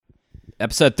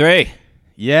Episode 3.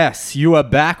 Yes, you are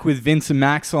back with Vince and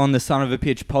Max on the Son of a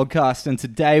Pitch podcast, and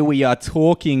today we are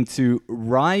talking to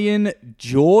Ryan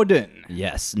Jordan.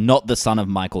 Yes, not the son of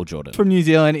Michael Jordan. From New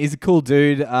Zealand. He's a cool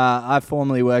dude. I've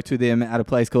formerly worked with him at a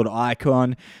place called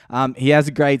Icon. He has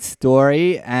a great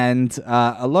story and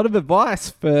a lot of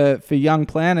advice for young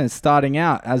planners starting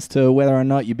out as to whether or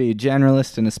not you be a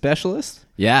generalist and a specialist.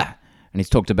 Yeah, and he's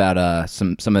talked about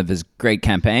some of his great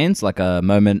campaigns, like a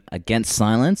moment against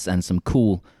silence and some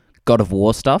cool God of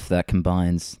War stuff that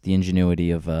combines the ingenuity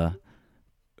of the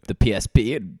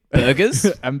PSP and burgers.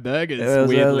 And burgers,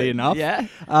 weirdly enough. Yeah.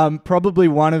 Probably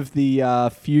one of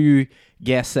the few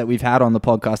guests that we've had on the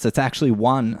podcast that's actually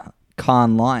won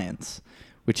Cannes Lions,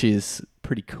 which is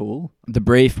pretty cool. The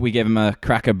brief, we gave him a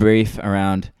cracker brief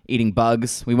around eating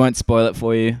bugs. We won't spoil it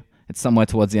for you. It's somewhere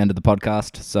towards the end of the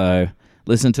podcast, so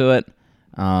listen to it.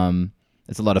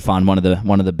 It's a lot of fun. One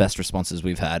of the best responses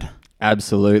we've had.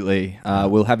 Absolutely.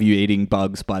 We'll have you eating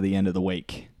bugs by the end of the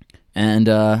week. And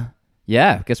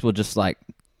yeah, I guess we'll just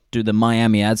do the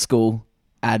Miami ad school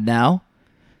ad now.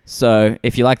 So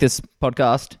if you like this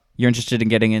podcast, you're interested in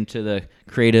getting into the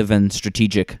creative and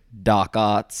strategic dark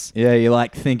arts. Yeah, you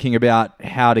like thinking about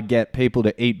how to get people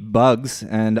to eat bugs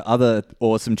and other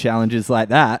awesome challenges like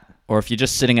that. Or if you're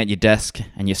just sitting at your desk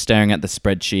and you're staring at the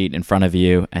spreadsheet in front of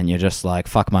you and you're just like,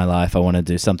 fuck my life, I want to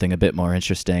do something a bit more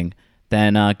interesting,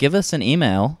 then give us an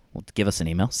email. Well,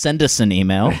 Send us an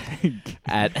email.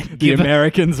 The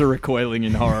Americans are recoiling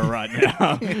in horror right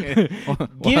now.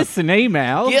 Give us an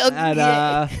email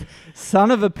at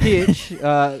son of a pitch.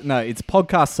 No, it's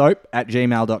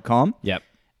podcastsoap@gmail.com. Yep.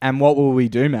 And what will we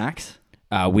do, Max?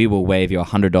 We will waive your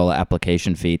 $100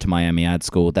 application fee to Miami Ad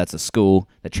School. That's a school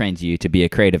that trains you to be a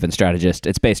creative and strategist.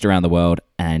 It's based around the world,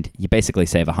 and you basically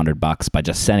save $100 by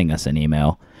just sending us an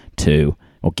email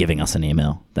or giving us an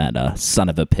email. That son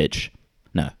of a pitch.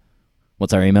 No.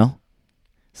 What's our email?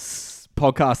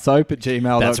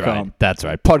 Podcastsoap@gmail.com. That's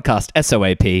right.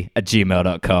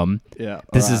 Podcastsoap@gmail.com. Yeah.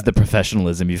 This is the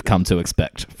professionalism you've come to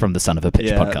expect from the Son of a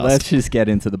Pitch podcast. Let's just get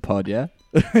into the pod, yeah?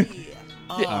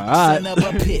 All right. Son of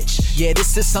a pitch. Yeah,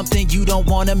 this is something you don't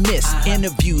want to miss.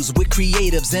 Interviews with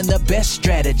creatives and the best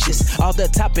strategists. All the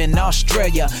top in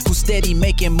Australia who steady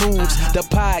making moves. The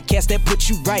podcast that puts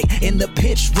you right in the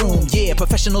pitch room. Yeah,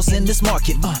 professionals in this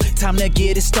market. Time to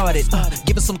get it started.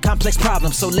 Give us some complex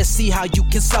problems, so let's see how you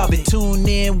can solve it. Tune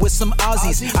in with some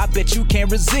Aussies. I bet you can't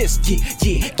resist.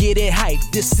 Yeah, get it hype.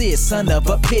 This is Son of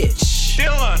a Pitch.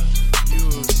 Dylan,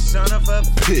 you son of a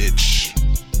Pitch.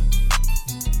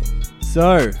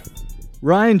 So,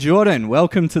 Ryan Jordan,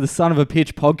 welcome to the Son of a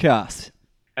Pitch podcast.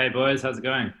 Hey boys, how's it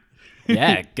going?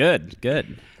 Yeah, good.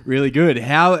 Really good.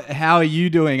 How are you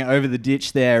doing over the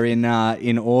ditch there in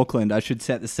Auckland? I should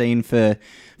set the scene for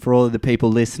all of the people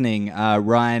listening.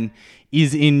 Ryan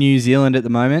is in New Zealand at the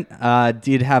moment.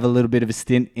 Did have a little bit of a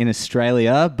stint in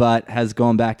Australia, but has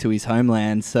gone back to his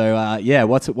homeland. So yeah,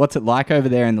 what's it like over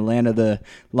there in the land of the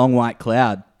long white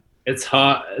cloud? It's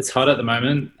hot. It's hot at the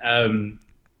moment.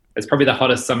 It's probably the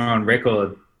hottest summer on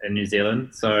record in New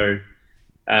Zealand. So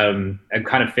I'm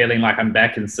kind of feeling like I'm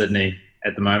back in Sydney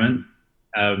at the moment.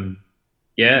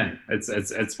 Yeah,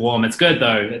 it's warm. It's good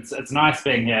though. It's nice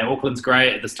being here. Auckland's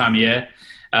great at this time of year.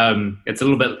 It's a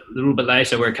little bit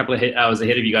later. We're a couple of hours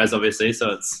ahead of you guys, obviously.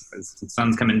 So it's the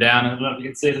sun's coming down. I don't know if you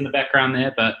can see it in the background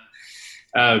there, but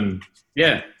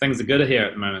yeah, things are good here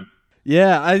at the moment.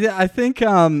 Yeah, I think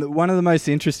one of the most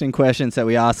interesting questions that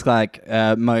we ask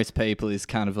most people is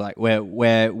kind of like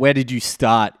where did you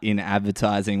start in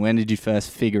advertising? When did you first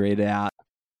figure it out?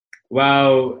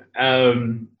 Well,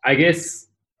 I guess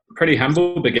pretty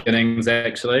humble beginnings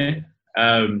actually.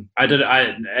 In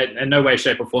no way,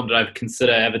 shape or form did I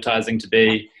consider advertising to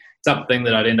be something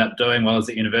that I'd end up doing while I was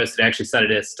at university. I actually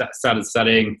started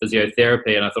studying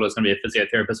physiotherapy, and I thought I was going to be a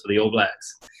physiotherapist for the All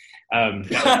Blacks.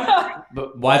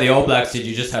 But why the All Blacks? Did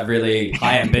you just have really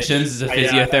high ambitions as a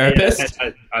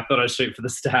physiotherapist? I thought I'd shoot for the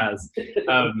stars.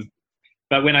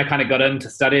 But when I kind of got into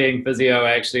studying physio,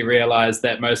 I actually realized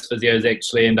that most physios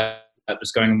actually end up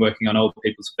just going and working on old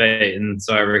people's feet. And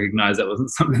so I recognized that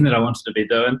wasn't something that I wanted to be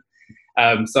doing.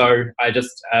 So I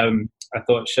just, I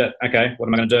thought, shit, okay, what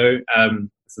am I going to do?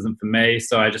 This isn't for me.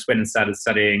 So I just went and started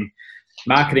studying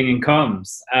marketing and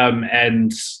comms.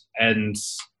 And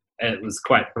it was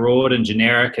quite broad and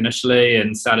generic initially,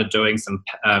 and started doing some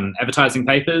advertising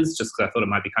papers just because I thought it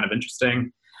might be kind of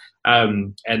interesting.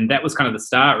 And that was kind of the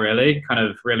start, really. Kind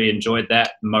of really enjoyed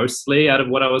that mostly out of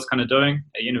what I was kind of doing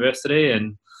at university.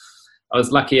 And I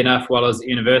was lucky enough while I was at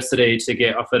university to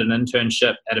get offered an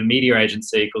internship at a media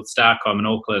agency called Starcom in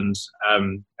Auckland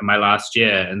in my last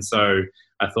year. And so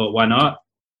I thought, why not?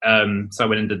 So I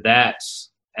went and did that.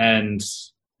 And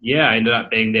yeah, I ended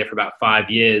up being there for about 5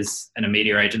 years in a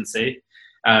media agency.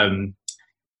 In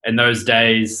those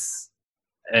days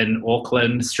in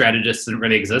Auckland, strategists didn't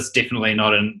really exist. Definitely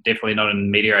not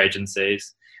in media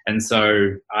agencies. And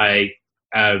so I,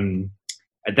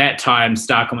 at that time,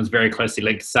 Starcom was very closely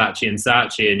linked to Saatchi and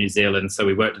Saatchi in New Zealand. So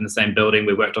we worked in the same building.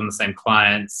 We worked on the same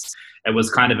clients. It was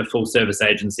kind of a full service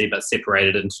agency, but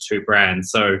separated into two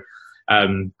brands. So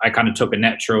I kind of took a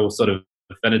natural sort of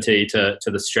affinity to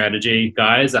the strategy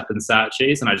guys up in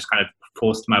Saatchi's, and I just kind of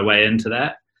forced my way into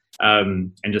that,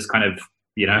 and just kind of,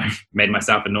 made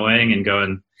myself annoying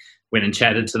and went and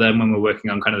chatted to them when we're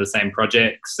working on kind of the same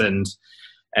projects.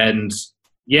 And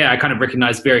yeah, I kind of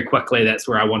recognized very quickly that's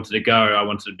where I wanted to go. I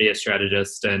wanted to be a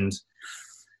strategist. And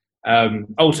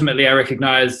ultimately I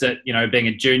recognized that, being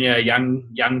a junior,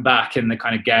 young buck in the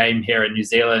kind of game here in New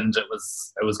Zealand, it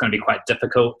was going to be quite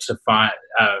difficult to find.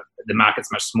 The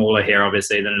market's much smaller here,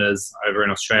 obviously, than it is over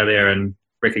in Australia, and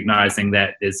recognizing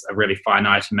that there's a really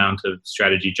finite amount of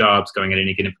strategy jobs going at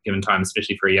any given time,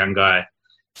 especially for a young guy.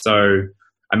 So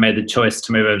I made the choice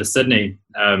to move over to Sydney,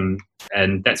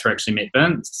 and that's where I actually met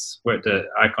Vince. Worked at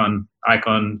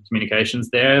Icon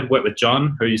Communications there. Worked with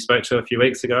John, who you spoke to a few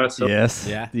weeks ago. So. Yes,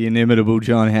 yeah, the inimitable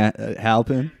John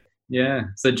Halpin. Yeah,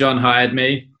 so John hired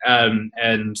me,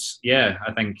 and yeah,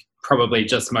 I think probably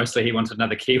just mostly he wanted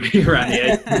another Kiwi around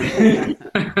here.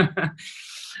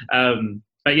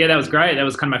 But yeah, that was great. That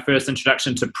was kind of my first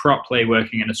introduction to properly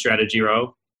working in a strategy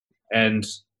role, and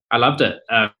I loved it.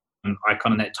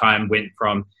 Icon at that time went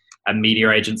from a media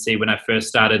agency when I first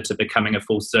started to becoming a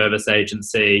full service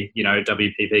agency.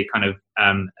 WPP kind of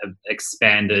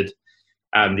expanded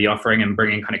the offering and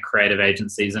bringing kind of creative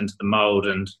agencies into the mold,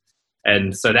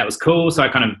 and so that was cool. So I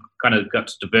kind of got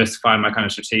to diversify my kind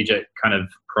of strategic kind of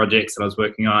projects that I was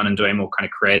working on and doing more kind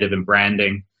of creative and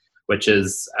branding, which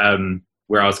is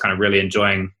where I was kind of really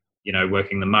enjoying,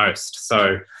 working the most.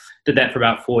 So did that for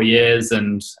about 4 years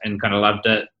and kind of loved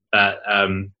it. But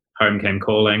home came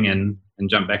calling and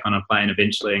jumped back on a plane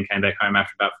eventually and came back home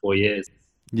after about 4 years.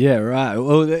 Yeah, right.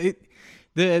 Well,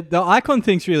 the Icon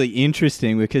thing's really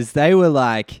interesting because they were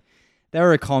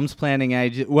a comms planning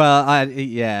agent. Well, I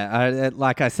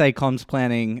say comms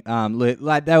planning,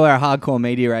 like they were a hardcore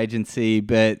media agency,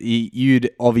 but you'd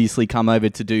obviously come over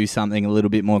to do something a little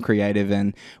bit more creative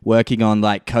and working on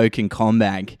like Coke and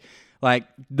Combank. Like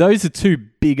those are two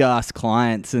big ass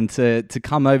clients, and to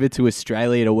come over to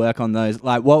Australia to work on those,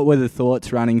 like what were the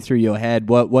thoughts running through your head?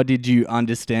 What did you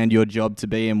understand your job to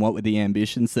be, and what were the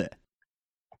ambitions there?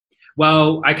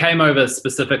 Well, I came over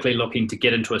specifically looking to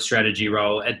get into a strategy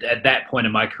role. At that point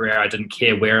in my career, I didn't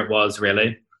care where it was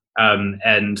really.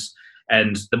 And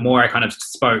the more I kind of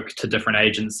spoke to different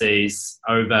agencies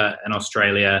over in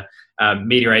Australia,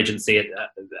 media agency,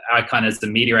 Icon as the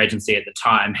media agency at the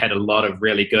time had a lot of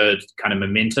really good kind of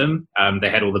momentum. They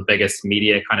had all the biggest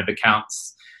media kind of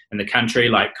accounts in the country,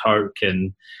 like Coke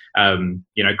and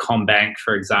Combank,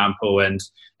 for example, and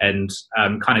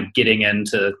kind of getting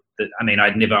into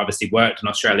I'd never obviously worked in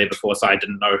Australia before, so I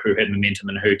didn't know who had momentum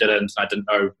and who didn't. I didn't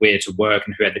know where to work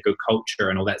and who had the good culture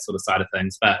and all that sort of side of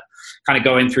things. But kind of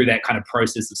going through that kind of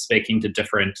process of speaking to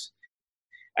different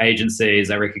agencies,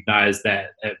 I recognized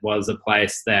that it was a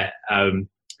place that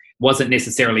wasn't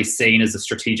necessarily seen as a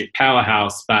strategic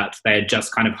powerhouse, but they had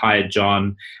just kind of hired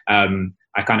John.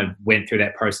 I kind of went through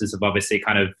that process of obviously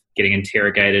kind of getting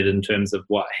interrogated in terms of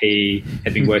what he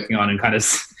had been working on, and kind of,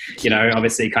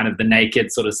 obviously kind of the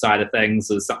naked sort of side of things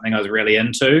was something I was really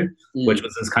into, which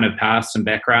was his kind of past and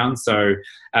background. So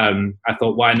I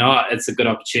thought, why not? It's a good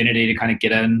opportunity to kind of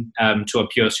get in to a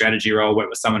pure strategy role, work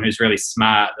with someone who's really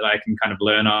smart that I can kind of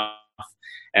learn off.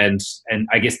 And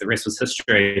I guess the rest was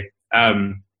history.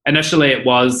 Initially, it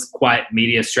was quite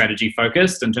media strategy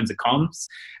focused in terms of comms.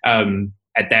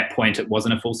 At that point, it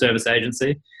wasn't a full service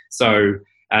agency. So,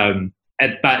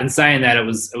 but in saying that, it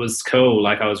was cool.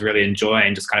 Like I was really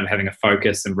enjoying just kind of having a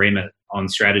focus and remit on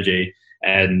strategy,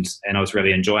 and I was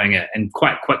really enjoying it. And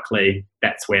quite quickly,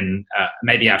 that's when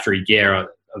maybe after a year of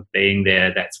being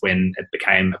there, that's when it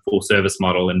became a full service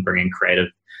model and bringing creative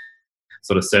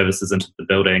sort of services into the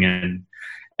building,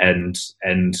 and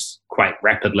quite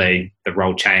rapidly the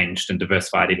role changed and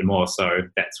diversified even more. So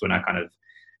that's when I kind of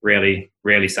really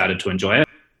started to enjoy it.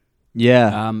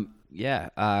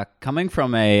 Coming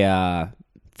from a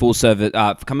full service,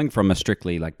 coming from a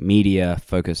strictly like media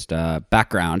focused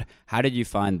background, how did you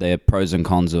find the pros and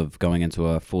cons of going into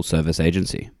a full service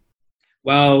agency?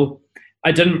 Well,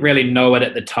 I didn't really know it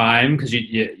at the time because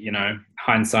you know,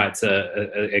 hindsight's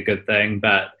a good thing,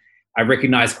 but I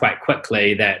recognized quite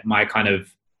quickly that my kind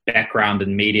of background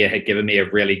in media had given me a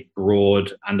really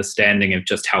broad understanding of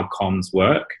just how comms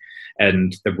work.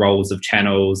 and the roles of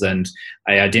channels. And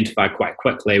I identified quite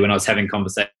quickly when I was having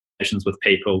conversations with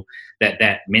people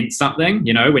that meant something,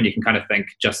 when you can kind of think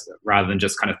just rather than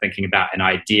just kind of thinking about an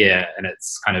idea and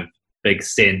its kind of big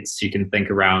sense, you can think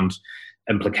around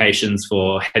implications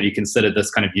for, have you considered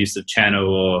this kind of use of channel,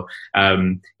 or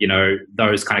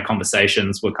those kind of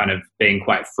conversations were kind of being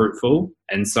quite fruitful.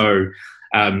 And so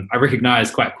I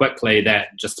recognized quite quickly that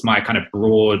just my kind of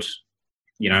broad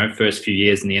first few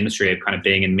years in the industry of kind of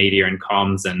being in media and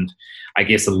comms, and I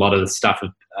guess a lot of the stuff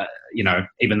of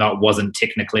even though it wasn't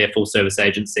technically a full service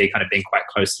agency, kind of being quite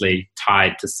closely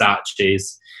tied to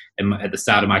Saatchi's at the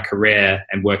start of my career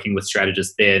and working with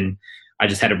strategists then, I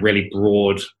just had a really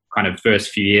broad kind of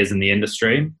first few years in the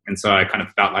industry. And so I kind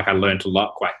of felt like I learned a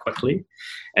lot quite quickly.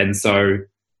 And so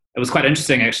it was quite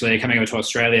interesting actually coming over to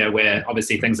Australia, where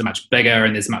obviously things are much bigger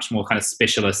and there's much more kind of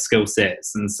specialist skill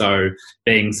sets. And so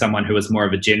being someone who was more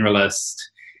of a generalist,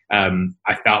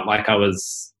 I felt like I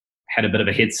had a bit of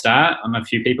a head start on a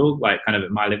few people, like kind of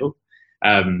at my level.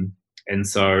 And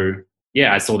so,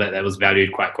 I saw that was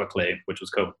valued quite quickly, which was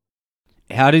cool.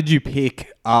 How did you pick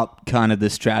up kind of the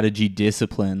strategy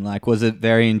discipline? Like, was it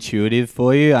very intuitive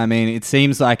for you? I mean, it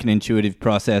seems like an intuitive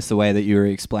process the way that you were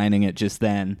explaining it just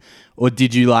then. Or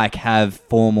did you have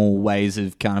formal ways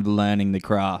of kind of learning the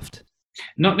craft?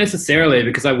 Not necessarily,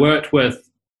 because I worked with,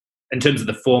 in terms of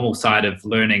the formal side of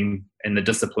learning in the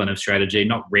discipline of strategy,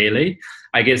 not really.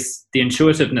 I guess the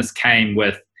intuitiveness came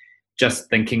with just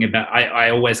thinking about, I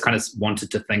always kind of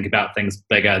wanted to think about things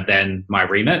bigger than my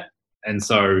remit. And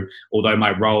so although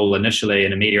my role initially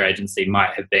in a media agency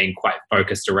might have been quite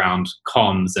focused around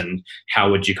comms and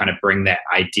how would you kind of bring that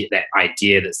idea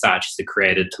that Saatchi's had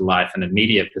created to life in a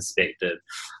media perspective,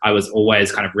 I was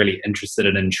always kind of really interested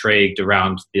and intrigued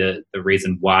around the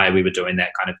reason why we were doing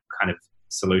that kind of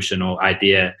solution or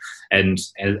idea. And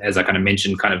as I kind of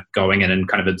mentioned, kind of going in and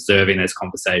kind of observing those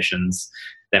conversations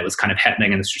that was kind of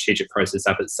happening in the strategic process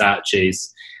up at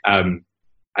Saatchi's,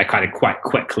 I kind of quite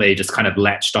quickly just kind of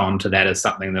latched on to that as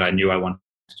something that I knew I wanted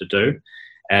to do.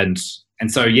 And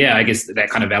so, I guess that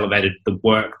kind of elevated the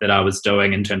work that I was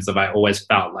doing in terms of, I always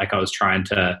felt like I was trying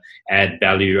to add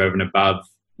value over and above,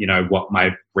 what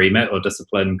my remit or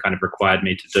discipline kind of required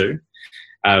me to do.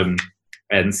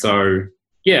 And so,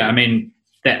 I mean,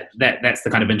 that's the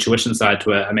kind of intuition side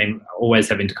to it. I mean, always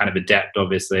having to kind of adapt,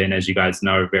 obviously, and as you guys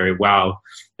know very well,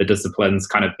 the discipline's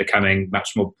kind of becoming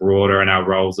much more broader and our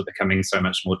roles are becoming so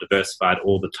much more diversified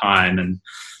all the time. And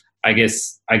I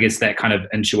guess that kind of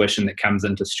intuition that comes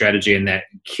into strategy and that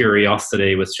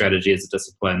curiosity with strategy as a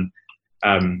discipline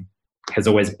has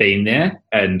always been there,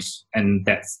 and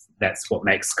that's what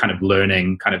makes kind of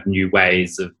learning kind of new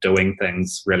ways of doing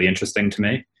things really interesting to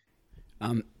me.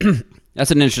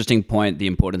 That's an interesting point, the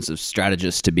importance of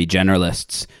strategists to be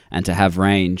generalists and to have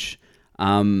range.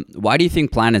 Why do you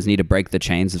think planners need to break the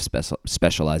chains of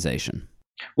specialization?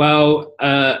 Well,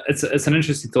 it's an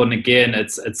interesting thought. And again,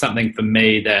 it's something for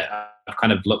me that I've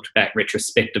kind of looked back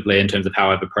retrospectively in terms of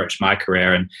how I've approached my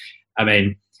career. And I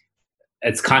mean,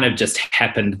 it's kind of just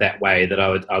happened that way, that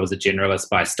I was a generalist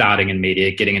by starting in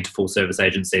media, getting into full service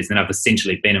agencies. And I've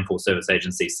essentially been in full service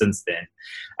agencies since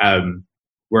then.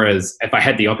 Whereas if I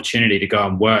had the opportunity to go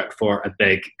and work for a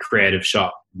big creative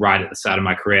shop right at the start of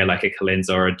my career, like a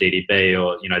Calenza or a DDB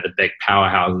or, the big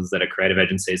powerhouses that are creative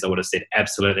agencies, I would have said,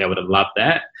 absolutely, I would have loved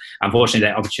that. Unfortunately,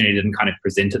 that opportunity didn't kind of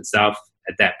present itself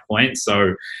at that point.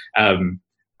 So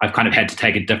I've kind of had to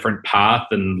take a different path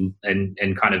and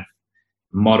kind of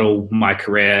model my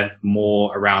career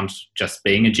more around just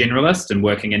being a generalist and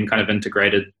working in kind of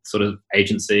integrated sort of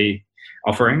agency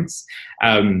offerings.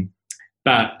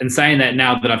 But in saying that,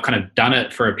 now that I've kind of done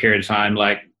it for a period of time,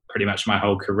 like pretty much my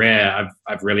whole career,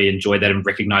 I've really enjoyed that and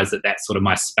recognized that that's sort of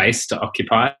my space to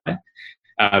occupy.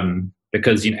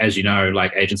 Because, as you know,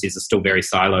 like agencies are still very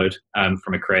siloed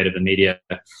from a creative and media,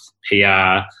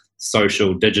 PR,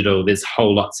 social, digital. There's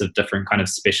whole lots of different kind of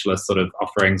specialist sort of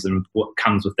offerings, and what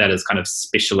comes with that is kind of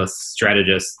specialist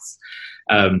strategists,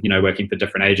 working for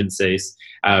different agencies.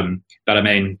 But I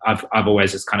mean, I've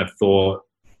always just kind of thought,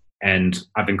 and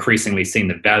I've increasingly seen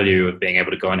the value of being able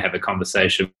to go and have a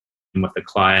conversation with a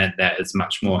client that is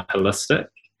much more holistic,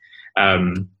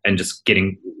 and just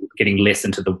getting less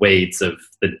into the weeds of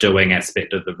the doing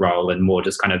aspect of the role, and more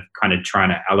just kind of trying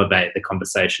to elevate the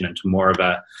conversation into more of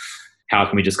a, how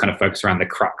can we just kind of focus around the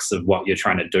crux of what you're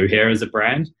trying to do here as a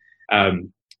brand.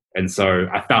 And so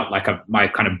I felt like my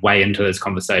kind of way into those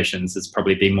conversations has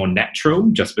probably been more natural,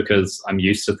 just because I'm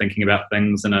used to thinking about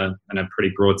things in a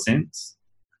pretty broad sense.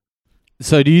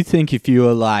 So do you think if you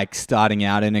were like starting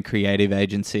out in a creative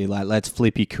agency, like let's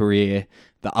flip your career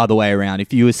the other way around,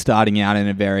 if you were starting out in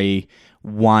a very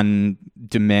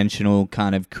one-dimensional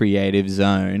kind of creative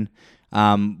zone.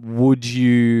 Would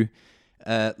you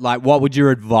what would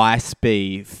your advice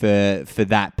be for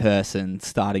that person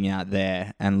starting out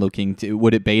there and looking to?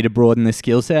 Would it be to broaden the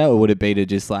skill set, or would it be to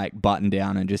just like button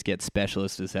down and just get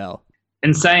specialist as hell?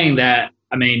 In saying that,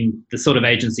 I mean, the sort of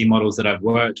agency models that I've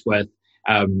worked with,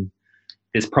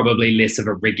 there's probably less of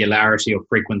a regularity or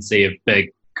frequency of big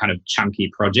kind of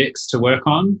chunky projects to work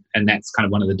on, and that's kind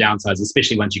of one of the downsides,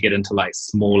 especially once you get into like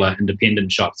smaller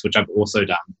independent shops, which I've also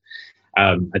done.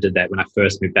 I did that when I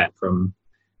first moved back from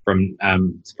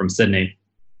Sydney,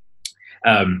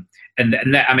 and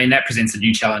that, I mean, that presents a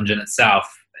new challenge in itself,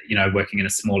 you know, working in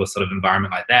a smaller sort of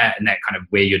environment like that, and that kind of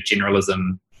where your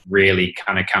generalism really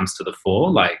kind of comes to the fore.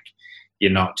 Like,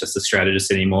 you're not just a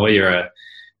strategist anymore, you're a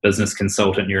business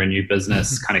consultant, you're a new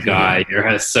business kind of guy, you're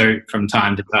a suit from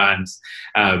time to time,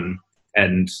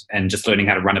 and just learning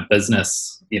how to run a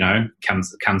business, you know,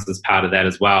 comes as part of that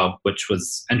as well, which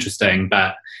was interesting.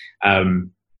 But I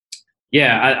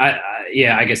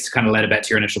guess to kind of ladder back to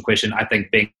your initial question, I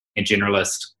think being a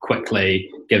generalist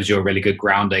quickly gives you a really good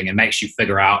grounding and makes you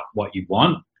figure out what you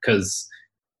want, because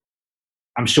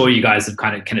I'm sure you guys have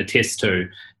kind of can attest to,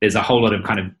 there's a whole lot of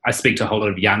I speak to a whole lot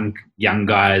of young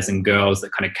guys and girls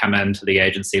that kind of come into the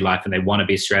agency life and they want to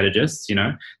be strategists, you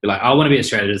know, they're like, I want to be a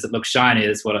strategist. It looks shiny.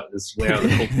 Is where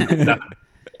the cool stuff.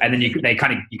 And then you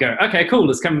go, okay, cool,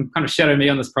 let's come kind of shadow me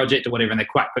on this project or whatever. And they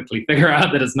quite quickly figure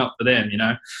out that it's not for them, you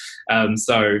know?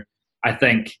 So I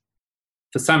think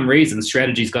for some reason,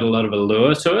 strategy's got a lot of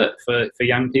allure to it for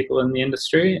young people in the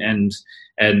industry. And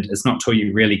it's not till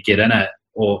you really get in it,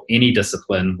 or any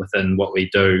discipline within what we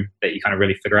do, that you kind of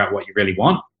really figure out what you really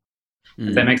want.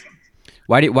 If that makes sense.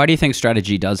 Why do you think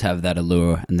strategy does have that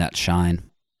allure and that shine?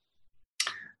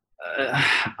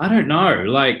 I don't know.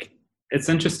 Like, it's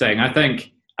interesting. I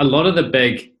think a lot of the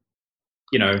big,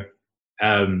 you know,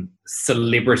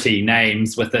 celebrity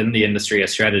names within the industry are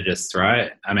strategists,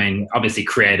 right? I mean, obviously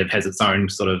creative has its own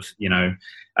sort of, you know,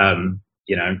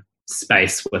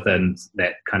 space within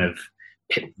that kind of,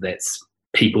 that's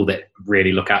people that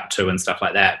really look up to and stuff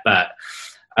like that. But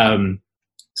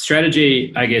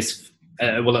strategy, I guess,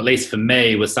 well, at least for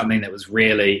me, was something that was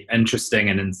really interesting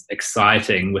and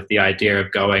exciting, with the idea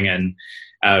of going and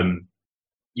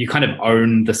you kind of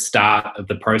own the start of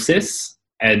the process,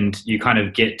 and you kind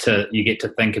of get to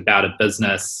think about a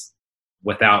business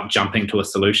without jumping to a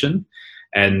solution,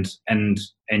 and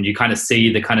you kind of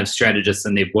see the kind of strategists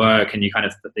in their work, and you kind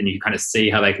of see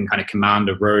how they can kind of command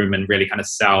a room and really kind of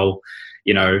sell,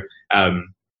 you know,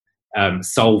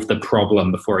 solve the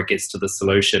problem before it gets to the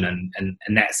solution,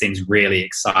 and that seems really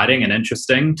exciting and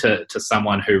interesting to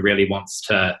someone who really wants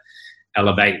to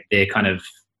elevate their kind of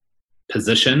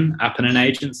position up in an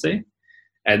agency.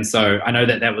 And so I know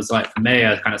that was like, for me,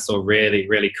 I kind of saw really,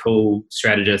 really cool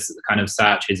strategists kind of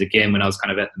such as, again, when I was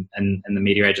kind of in the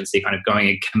media agency, kind of going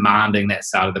and commanding that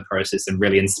side of the process and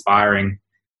really inspiring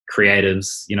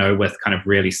creatives, you know, with kind of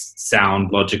really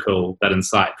sound, logical, but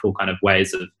insightful kind of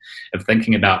ways of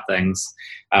thinking about things.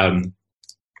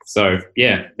 So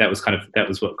yeah, that was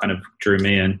what kind of drew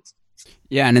me in.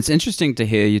 Yeah, and it's interesting to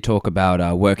hear you talk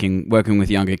about working with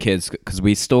younger kids, because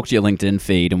we stalked your LinkedIn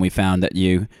feed and we found that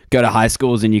you go to high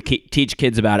schools and you teach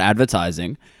kids about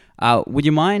advertising. Would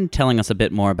you mind telling us a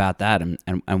bit more about that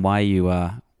and why you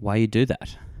do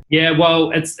that? Yeah,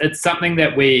 well, it's something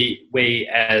that we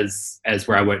as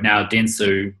where I work now,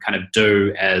 Dentsu, kind of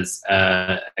do as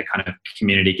a kind of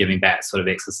community giving back sort of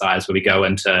exercise, where we go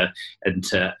into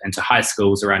high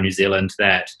schools around New Zealand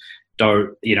that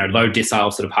don't, you know, low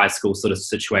decile sort of high school sort of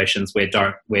situations where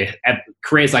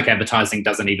careers like advertising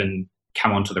doesn't even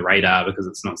come onto the radar, because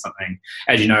it's not something,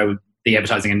 as you know, the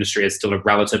advertising industry is still a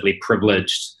relatively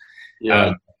privileged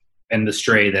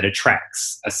industry that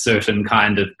attracts a certain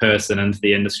kind of person into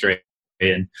the industry,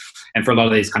 and for a lot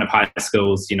of these kind of high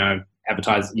schools, you know,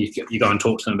 you go and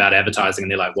talk to them about advertising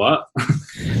and they're like, what?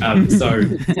 So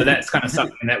that's kind of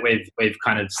something that we've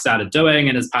kind of started doing,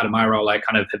 and as part of my role, I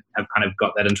kind of have kind of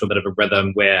got that into a bit of a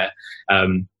rhythm where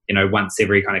you know, once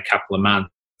every kind of couple of months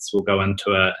we'll go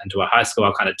into a high school.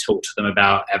 I'll kind of talk to them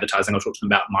about advertising. I'll talk to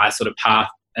them about my sort of path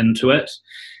into it,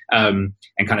 and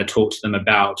kind of talk to them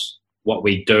about what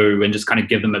we do, and just kind of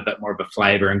give them a bit more of a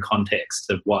flavor and context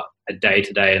of what a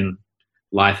day-to-day in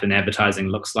life in advertising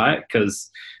looks like. Because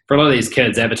for a lot of these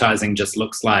kids, advertising just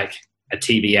looks like a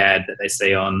TV ad that they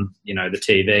see on, you know, the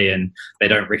TV, and they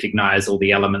don't recognize all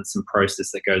the elements and process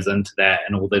that goes into that,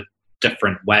 and all the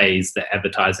different ways that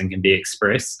advertising can be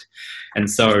expressed. And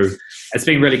so it's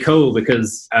been really cool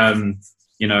because,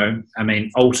 you know, I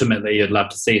mean, ultimately you'd love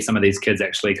to see some of these kids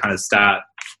actually kind of start,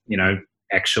 you know,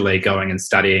 actually going and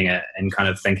studying it and kind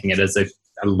of thinking it as a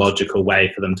a logical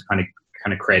way for them to kind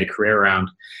of create a career around.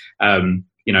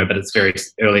 But it's very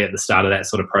early at the start of that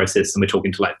sort of process, and we're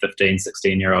talking to like 15,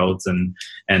 16-year-olds,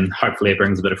 and hopefully it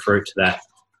brings a bit of fruit to that.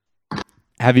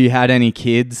 Have you had any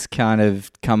kids kind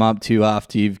of come up to you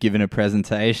after you've given a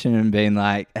presentation and been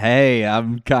like, hey,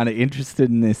 I'm kind of interested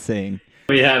in this thing?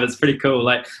 We have. It's pretty cool.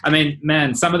 Like, I mean,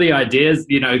 man, some of the ideas,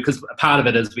 because part of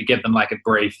it is we give them like a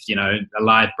brief, a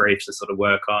live brief to sort of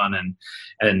work on,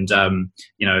 and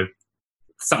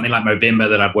something like Movember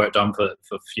that I've worked on for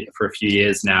a few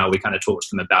years now. We kind of talk to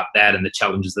them about that and the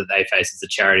challenges that they face as a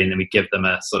charity, and then we give them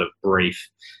a sort of brief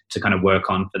to kind of work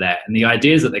on for that. And the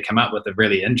ideas that they come up with are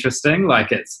really interesting.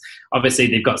 Like, it's obviously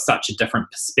they've got such a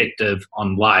different perspective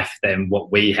on life than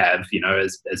what we have,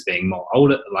 as being more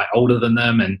older than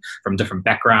them, and from different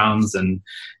backgrounds and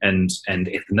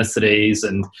ethnicities,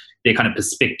 and their kind of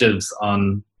perspectives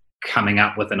on coming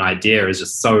up with an idea is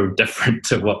just so different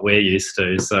to what we're used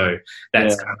to. So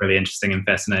that's kind of really interesting and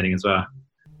fascinating as well.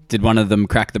 Did one of them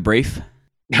crack the brief?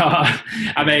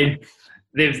 I mean,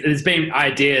 there's been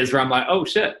ideas where I'm like, oh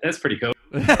shit, that's pretty cool.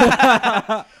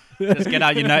 Just get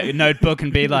out your notebook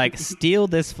and be like, steal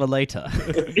this for later.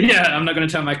 Yeah, I'm not going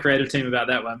to tell my creative team about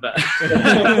that one, but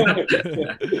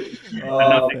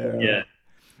yeah.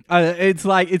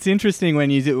 It's interesting when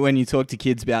you talk to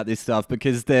kids about this stuff,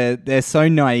 because they're so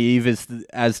naive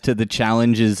as to the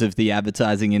challenges of the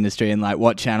advertising industry and like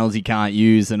what channels you can't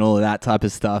use and all of that type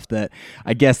of stuff, that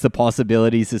I guess the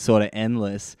possibilities are sort of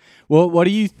endless. Well, what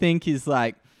do you think is,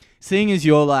 like, seeing as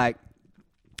you're like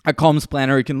a comms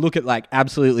planner who can look at like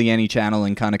absolutely any channel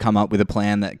and kind of come up with a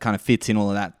plan that kind of fits in all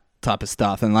of that type of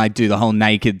stuff, and like do the whole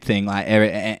naked thing, like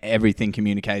everything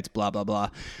communicates, blah blah blah.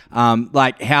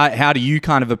 Like how do you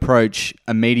kind of approach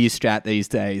a media strat these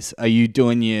days? Are you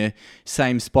doing your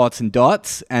same spots and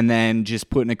dots and then just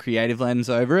putting a creative lens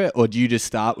over it, or do you just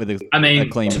start with a clean to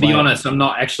plate? be honest, I'm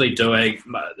not actually doing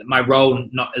my role.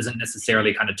 Isn't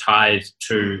necessarily kind of tied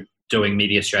to doing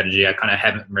media strategy. I kind of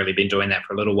haven't really been doing that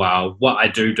for a little while. What I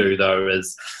do though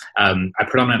is I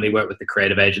predominantly work with the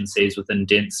creative agencies within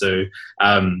Dentsu.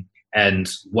 And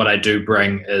what I do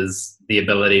bring is the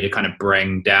ability to kind of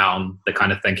bring down the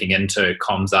kind of thinking into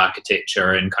comms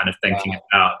architecture and kind of thinking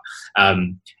about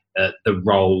the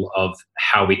role of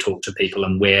how we talk to people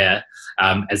and where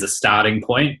as a starting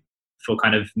point for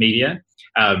kind of media.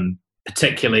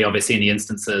 Particularly obviously in the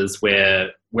instances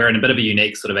where we're in a bit of a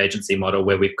unique sort of agency model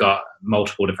where we've got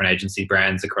multiple different agency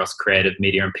brands across creative,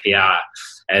 media and PR.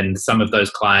 And some of those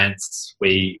clients,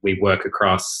 we work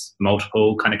across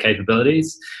multiple kind of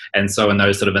capabilities. And so in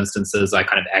those sort of instances, I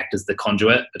kind of act as the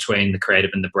conduit between the creative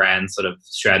and the brand sort of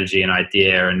strategy and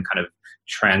idea, and kind of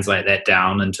translate that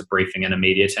down into briefing in a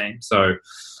media team. So,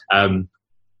 I mean,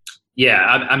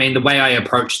 the way I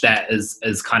approach that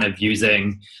is kind of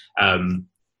using,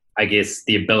 I guess,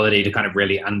 the ability to kind of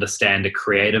really understand a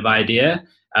creative idea,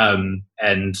 and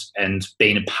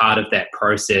being a part of that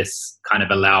process kind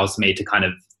of allows me to kind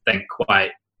of think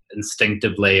quite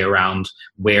instinctively around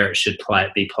where it should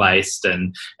be placed,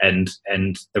 and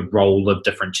the role of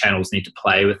different channels need to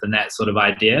play within that sort of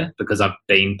idea, because I've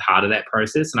been part of that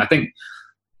process. And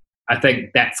I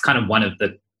think that's kind of one of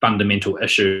the fundamental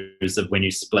issues of when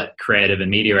you split creative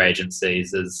and media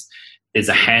agencies is there's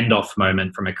a handoff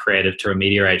moment from a creative to a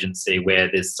media agency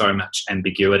where there's so much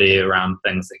ambiguity around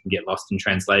things that can get lost in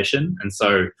translation. And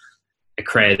so a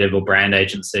creative or brand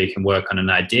agency can work on an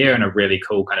idea and a really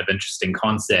cool kind of interesting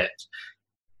concept,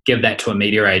 give that to a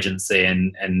media agency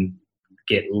and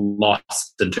get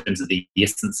lost in terms of the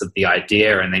essence of the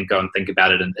idea, and then go and think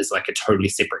about it as like a totally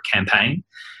separate campaign.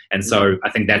 And so I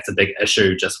think that's a big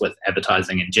issue just with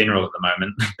advertising in general at the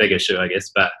moment. Big issue, I guess.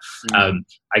 But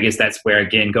I guess that's where,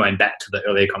 again, going back to the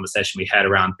earlier conversation we had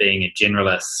around being a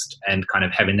generalist and kind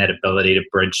of having that ability to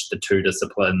bridge the two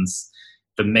disciplines,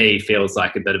 for me, feels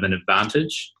like a bit of an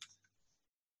advantage.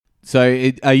 So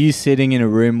are you sitting in a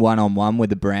room one-on-one with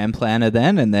the brand planner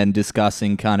then, and then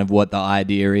discussing kind of what the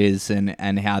idea is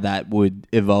and how that would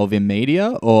evolve in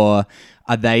media? Or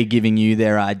are they giving you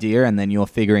their idea and then you're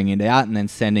figuring it out and then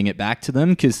sending it back to them?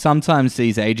 Because sometimes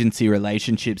these agency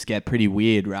relationships get pretty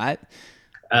weird, right?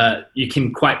 You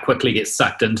can quite quickly get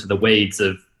sucked into the weeds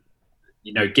of,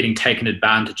 getting taken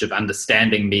advantage of,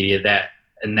 understanding media that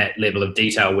in that level of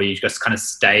detail where you just kind of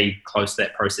stay close to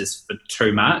that process for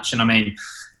too much. And I mean,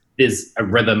 there's a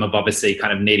rhythm of obviously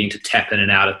kind of needing to tap in and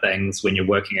out of things when you're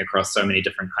working across so many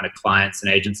different kind of clients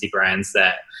and agency brands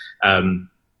that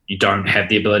you don't have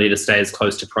the ability to stay as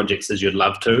close to projects as you'd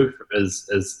love to,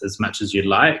 as much as you'd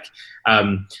like.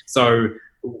 So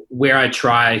where I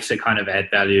try to kind of add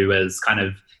value is kind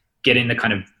of getting the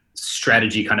kind of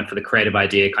strategy kind of for the creative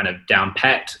idea kind of down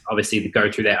packed. Obviously, they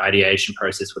go through that ideation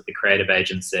process with the creative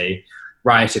agency,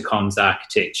 write a comms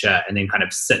architecture, and then kind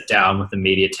of sit down with the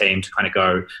media team to kind of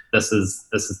go, this is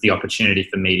the opportunity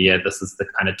for media, this is the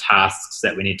kind of tasks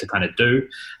that we need to kind of do,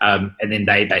 and then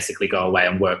they basically go away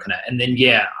and work on it. And then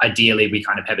ideally we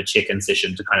kind of have a check-in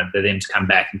session to kind of for them to come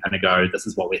back and kind of go, this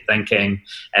is what we're thinking,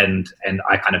 and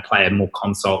I kind of play a more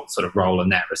consult sort of role in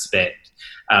that respect.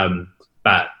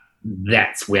 But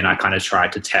that's when I kind of try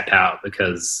to tap out,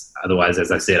 because otherwise,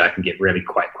 as I said, I can get really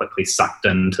quite quickly sucked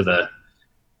into the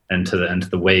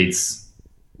weeds,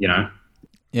 you know.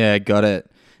 Yeah, got it.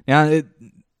 Now,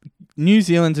 New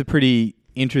Zealand's a pretty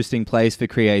interesting place for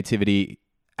creativity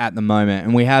at the moment,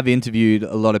 and we have interviewed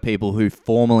a lot of people who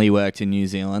formerly worked in New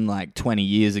Zealand like 20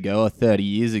 years ago or 30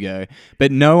 years ago,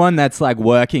 but no one that's like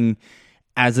working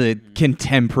as a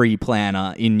contemporary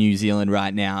planner in New Zealand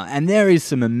right now. And there is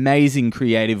some amazing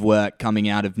creative work coming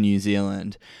out of New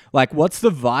Zealand. Like, what's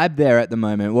the vibe there at the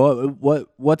moment?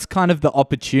 What's kind of the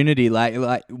opportunity? Like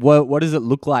what does it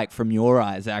look like from your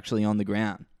eyes actually on the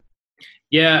ground?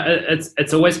 Yeah,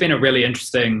 it's always been a really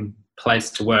interesting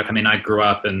place to work. I mean, I grew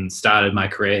up and started my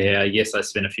career here. Yes, I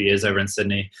spent a few years over in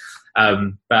Sydney.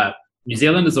 But New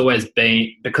Zealand has always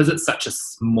been, because it's such a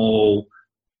small,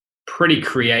 pretty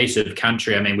creative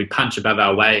country. I mean, we punch above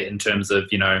our weight in terms of,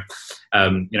 Taika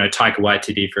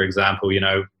Waititi, for example,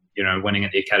 winning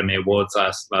at the Academy Awards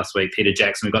last week, Peter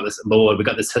Jackson. We've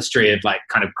got this history of like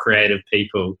kind of creative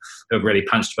people who have really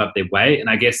punched above their weight. And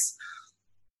I guess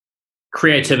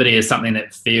creativity is something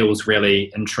that feels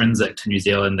really intrinsic to New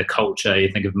Zealand, the culture.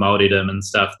 You think of Māoridom and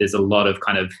stuff. There's a lot of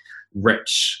kind of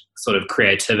rich sort of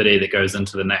creativity that goes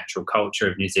into the natural culture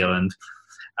of New Zealand.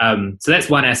 So that's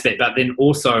one aspect, but then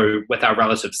also with our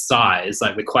relative size,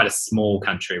 like we're quite a small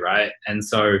country, right? And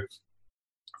so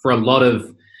for a lot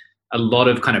of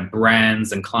kind of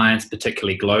brands and clients,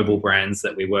 particularly global brands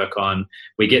that we work on,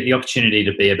 we get the opportunity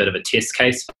to be a bit of a test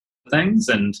case for things,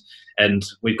 and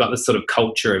we've got this sort of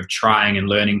culture of trying and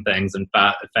learning things and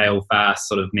fail fast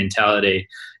sort of mentality.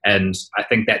 And I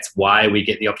think that's why we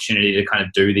get the opportunity to kind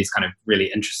of do these kind of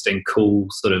really interesting, cool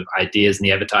sort of ideas in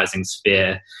the advertising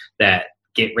sphere that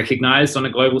get recognized on a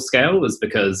global scale, is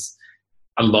because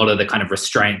a lot of the kind of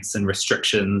restraints and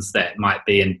restrictions that might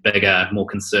be in bigger, more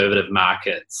conservative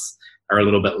markets are a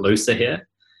little bit looser here.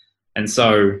 And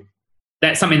so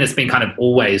that's something that's been kind of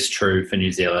always true for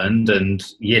New Zealand. And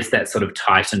yes, that sort of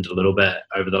tightened a little bit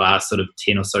over the last sort of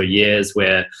 10 or so years,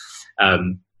 where,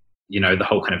 the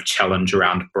whole kind of challenge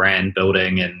around brand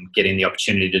building and getting the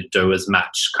opportunity to do as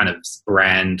much kind of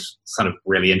brand, sort of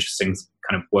really interesting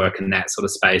kind of work in that sort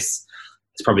of space,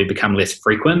 it's probably become less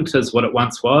frequent as what it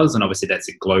once was. And obviously that's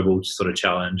a global sort of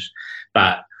challenge.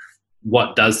 But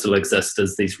what does still exist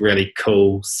is these really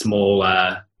cool,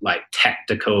 smaller, like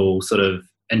tactical sort of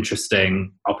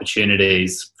interesting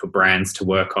opportunities for brands to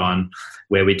work on,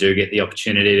 where we do get the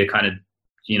opportunity to kind of,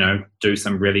 do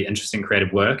some really interesting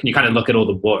creative work. And you kind of look at all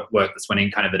the work that's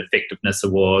winning kind of at effectiveness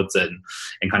awards and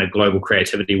kind of global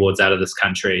creativity awards out of this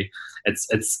country. It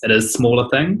is smaller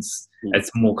things.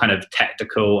 It's more kind of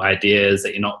tactical ideas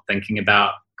that you're not thinking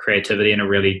about creativity in a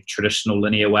really traditional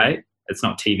linear way. It's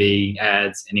not TV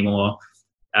ads anymore.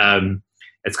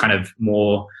 It's kind of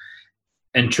more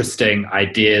interesting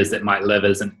ideas that might live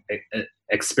as an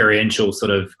experiential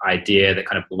sort of idea that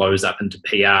kind of blows up into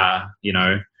PR,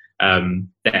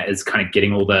 that is kind of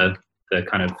getting all the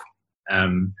kind of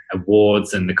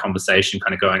awards and the conversation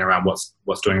kind of going around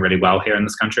what's doing really well here in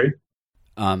this country.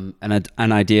 An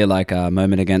idea like a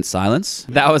moment against silence.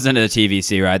 That wasn't a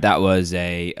TVC, right? That was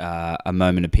a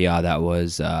moment of PR that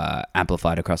was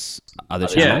amplified across other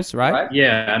channels, right?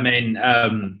 Yeah, I mean,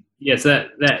 so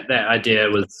that idea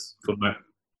was for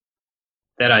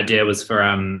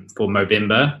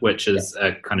Movember, which is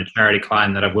a kind of charity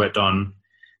client that I've worked on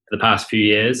for the past few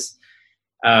years.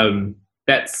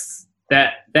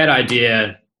 That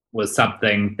idea was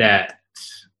something that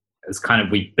is kind of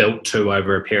we built to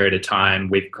over a period of time.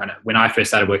 We've kind of, when I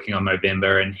first started working on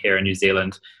Movember and here in New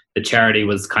Zealand, the charity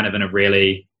was kind of in a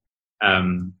really,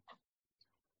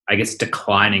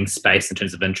 declining space in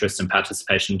terms of interest and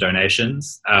participation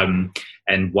donations.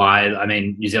 And why? I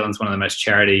mean, New Zealand's one of the most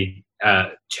charity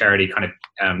kind of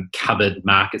covered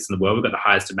markets in the world. We've got the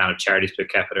highest amount of charities per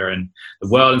capita in the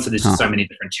world, and so there's just so many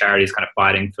different charities kind of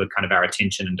fighting for kind of our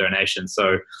attention and donations.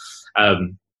 So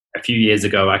a few years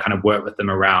ago, I kind of worked with them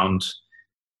around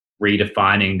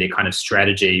redefining their kind of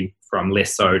strategy from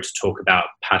less so to talk about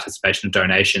participation and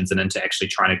donations and into actually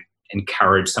trying to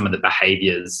encourage some of the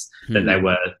behaviors that they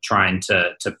were trying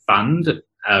to fund.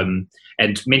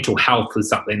 And mental health was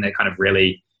something that kind of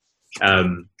really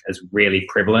really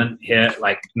prevalent here.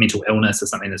 Like mental illness is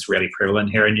something that's really prevalent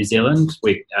here in New Zealand.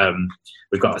 We've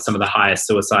got some of the highest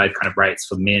suicide kind of rates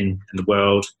for men in the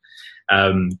world.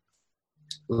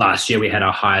 Last year we had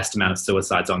our highest amount of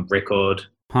suicides on record.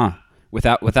 Huh.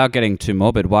 Without getting too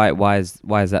morbid, why is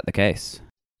that the case?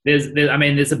 There's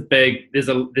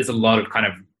a lot of kind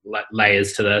of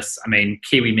layers to this. I mean,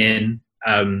 Kiwi men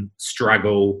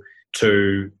struggle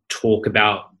to talk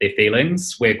about their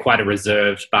feelings. We're quite a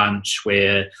reserved bunch.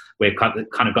 We're kind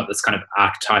of got this kind of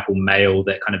archetypal male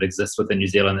that kind of exists within New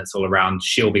Zealand. That's all around.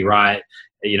 She'll be right.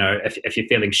 You know, if you're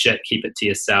feeling shit, keep it to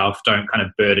yourself. Don't kind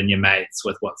of burden your mates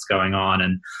with what's going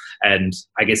on. And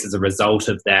I guess as a result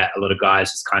of that, a lot of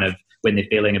guys just kind of, when they're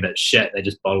feeling a bit shit, they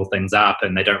just bottle things up,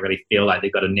 and they don't really feel like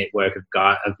they've got a network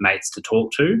of mates to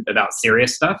talk to about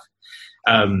serious stuff.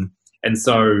 And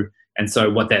so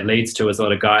what that leads to is a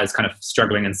lot of guys kind of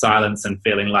struggling in silence and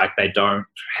feeling like they don't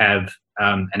have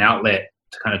an outlet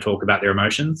to kind of talk about their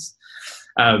emotions.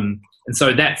 And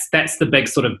so that's the big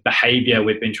sort of behavior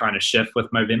we've been trying to shift with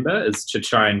Movember, is to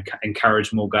try and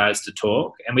encourage more guys to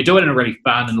talk. And we do it in a really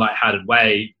fun and lighthearted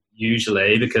way,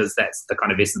 usually, because that's the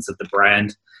kind of essence of the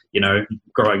brand. You know,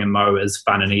 growing a mo is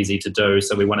fun and easy to do.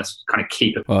 So we want to kind of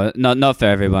keep it. Well, not for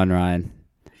everyone, Ryan.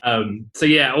 So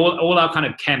yeah, all our kind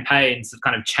of campaigns have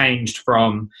kind of changed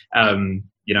from,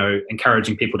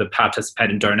 encouraging people to participate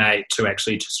and donate to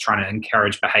actually just trying to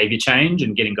encourage behavior change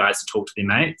and getting guys to talk to their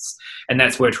mates. And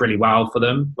that's worked really well for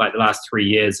them. Like the last 3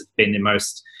 years have been the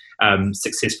most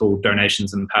successful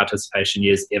donations and participation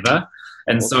years ever.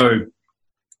 And so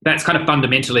that's kind of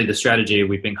fundamentally the strategy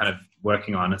we've been kind of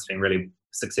working on. It's been really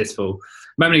successful.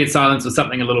 Moment Against Silence was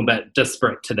something a little bit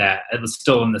disparate to that. It was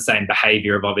still in the same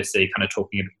behavior of obviously kind of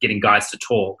talking, getting guys to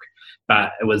talk,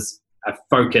 but it was a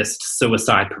focused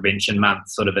suicide prevention month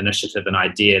sort of initiative and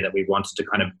idea that we wanted to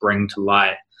kind of bring to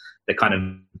light the kind of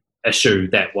issue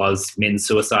that was men's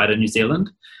suicide in New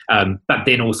Zealand, but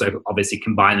then also obviously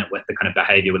combine it with the kind of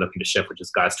behavior we're looking to shift, which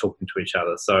is guys talking to each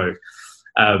other. So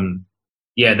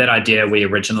that idea we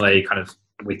originally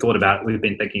we thought about, we've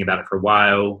been thinking about it for a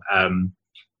while.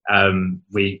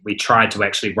 We tried to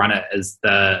actually run it as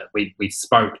we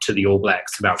spoke to the All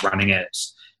Blacks about running it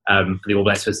for the All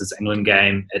Blacks versus England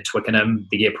game at Twickenham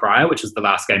the year prior, which was the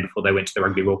last game before they went to the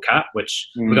Rugby World Cup, which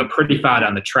we got pretty far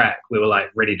down the track. We were like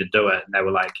ready to do it, and they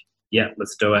were like, yeah,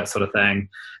 let's do it, sort of thing.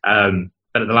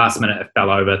 But at the last minute, it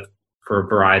fell over for a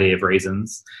variety of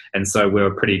reasons. And so we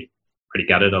were pretty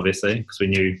gutted, obviously, because we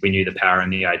knew the power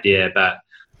and the idea. But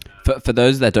for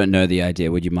those that don't know the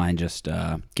idea, would you mind just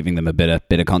giving them a bit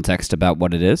of context about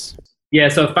what it is? Yeah,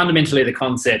 so fundamentally the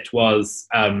concept was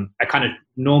a kind of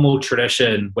normal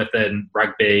tradition within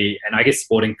rugby, and I guess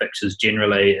sporting fixtures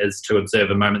generally, is to observe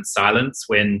a moment's silence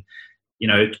when,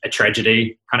 a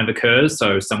tragedy kind of occurs.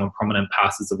 So someone prominent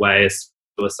passes away, a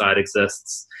suicide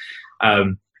exists.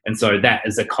 And so that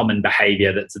is a common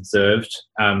behaviour that's observed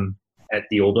at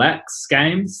the All Blacks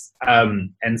games.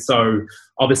 And so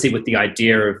obviously with the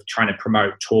idea of trying to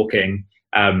promote talking,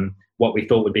 what we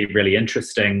thought would be really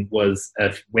interesting was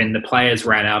if when the players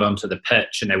ran out onto the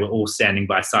pitch and they were all standing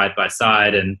by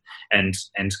side and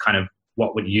kind of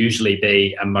what would usually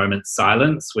be a moment's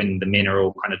silence when the men are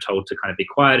all kind of told to kind of be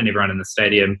quiet and everyone in the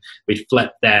stadium, we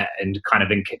flipped that and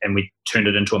we turned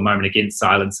it into a moment against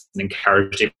silence and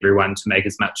encouraged everyone to make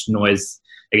as much noise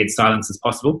against silence as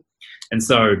possible. And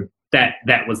so that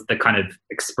was the kind of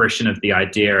expression of the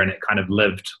idea, and it kind of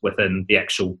lived within the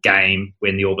actual game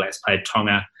when the All Blacks played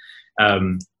Tonga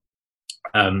in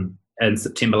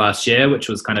September last year, which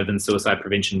was kind of in Suicide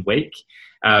Prevention Week.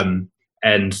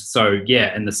 And so,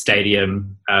 yeah, in the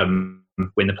stadium,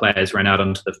 when the players ran out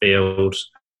onto the field,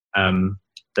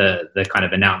 the kind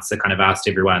of announcer kind of asked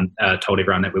everyone, told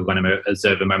everyone that we were going to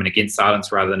observe a moment against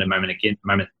silence rather than a moment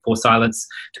for silence,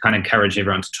 to kind of encourage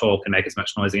everyone to talk and make as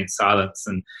much noise against silence.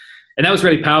 And that was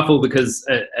really powerful because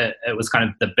it was kind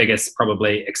of the biggest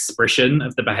probably expression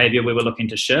of the behavior we were looking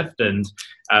to shift. And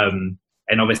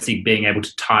obviously being able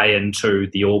to tie into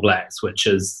the All Blacks, which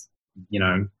is,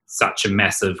 such a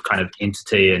massive kind of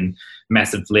entity and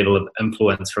massive level of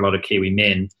influence for a lot of Kiwi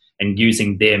men, and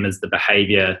using them as the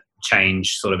behavior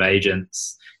change sort of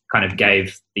agents kind of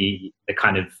gave the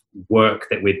kind of work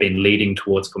that we've been leading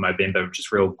towards for Movember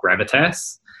just real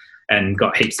gravitas, and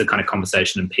got heaps of kind of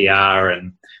conversation and PR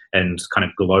and kind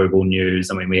of global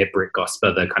news. I mean, we had Brett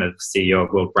Gosper, the kind of CEO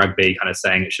of World Rugby, kind of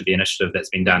saying it should be an initiative that's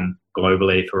been done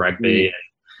globally for rugby.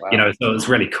 And, so it was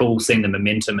really cool seeing the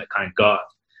momentum it kind of got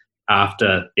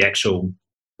after the actual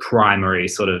primary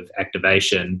sort of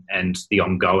activation and the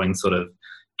ongoing sort of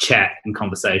chat and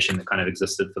conversation that kind of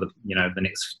existed for the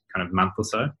next kind of month or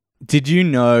so. Did you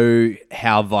know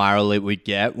how viral it would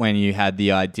get when you had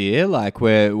the idea? Like,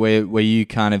 were you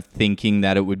kind of thinking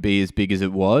that it would be as big as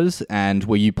it was? And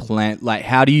were you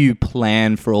how do you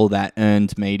plan for all that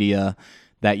earned media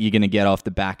that you're going to get off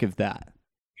the back of that?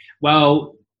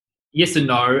 Well, yes and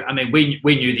no. I mean, we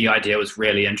knew the idea was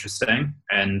really interesting,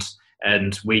 and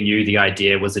we knew the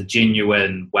idea was a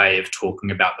genuine way of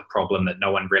talking about the problem that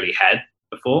no one really had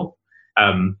before.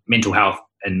 Mental health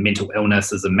and mental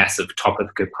illness is a massive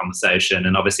topic of conversation,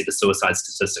 and obviously the suicide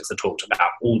statistics are talked about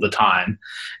all the time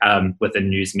within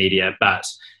news media, but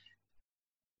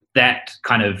that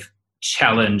kind of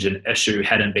challenge and issue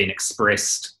hadn't been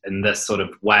expressed in this sort of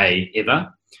way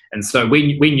ever. And so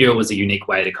we knew it was a unique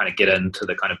way to kind of get into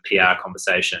the kind of PR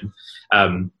conversation.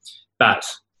 But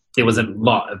there was a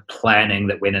lot of planning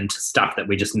that went into stuff that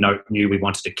we just knew we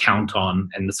wanted to count on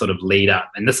in the sort of lead up.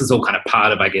 And this is all kind of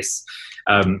part of, I guess,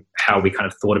 how we kind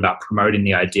of thought about promoting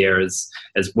the idea is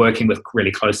working with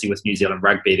really closely with New Zealand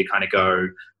Rugby to kind of go,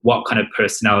 what kind of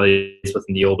personalities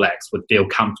within the All Blacks would feel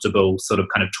comfortable sort of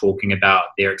kind of talking about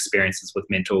their experiences with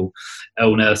mental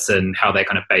illness and how they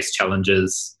kind of face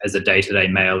challenges as a day-to-day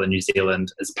male in New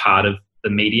Zealand as part of the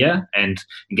media, and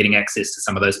getting access to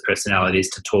some of those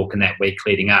personalities to talk in that week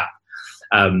leading up,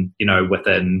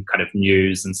 within kind of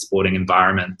news and sporting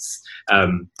environments,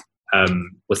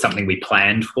 was something we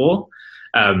planned for.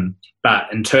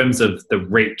 But in terms of the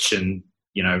reach and,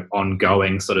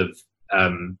 ongoing sort of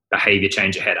behavior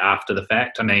change it had after the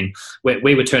fact, I mean,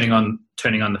 we were turning on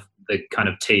the kind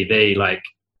of TV like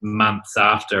months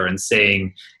after and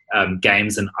seeing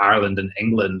games in Ireland and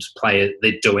England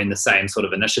they're doing the same sort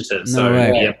of initiative. So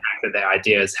the impact that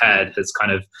idea has had has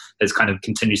kind of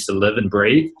continues to live and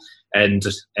breathe. And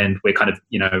we're kind of,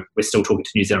 we're still talking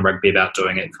to New Zealand Rugby about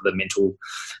doing it for the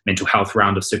mental health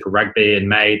round of Super Rugby in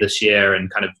May this year, and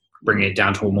kind of bringing it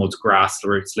down to a more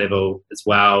grassroots level as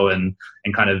well. And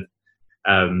kind of,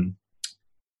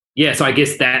 so I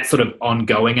guess that sort of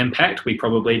ongoing impact we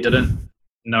probably didn't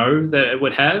know that it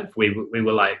would have. We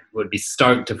were like, would be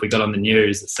stoked if we got on the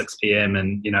news at 6 p.m.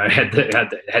 and, had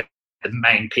the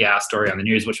main PR story on the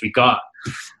news, which we got.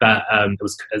 But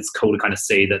it's cool to kind of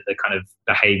see that the kind of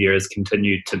behavior has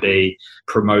continued to be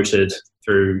promoted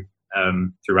through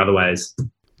other ways.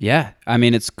 Yeah, I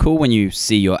mean, it's cool when you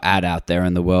see your ad out there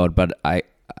in the world, but I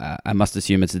must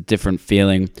assume it's a different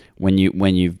feeling when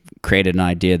you've created an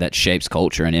idea that shapes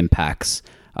culture and impacts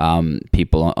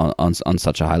people on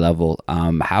such a high level.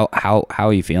 How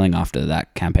are you feeling after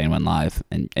that campaign went live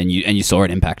and you saw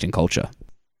it impacting culture?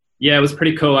 Yeah, it was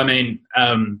pretty cool. I mean,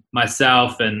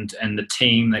 myself and the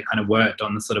team that kind of worked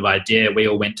on the sort of idea, we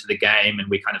all went to the game and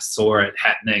we kind of saw it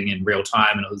happening in real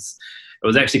time, and it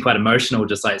was actually quite emotional,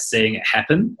 just like seeing it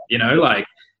happen. Like,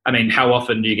 I mean, how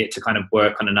often do you get to kind of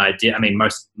work on an idea? I mean,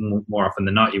 more often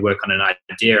than not, you work on an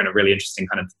idea and a really interesting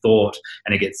kind of thought,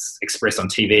 and it gets expressed on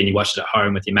TV, and you watch it at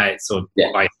home with your mates or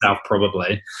by yourself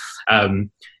probably.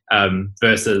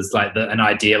 Versus like an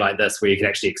idea like this where you can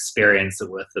actually experience it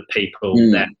with the people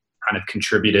that kind of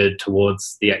contributed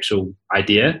towards the actual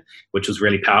idea, which was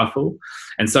really powerful.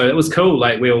 And so it was cool.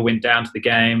 Like, we all went down to the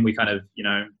game. We kind of,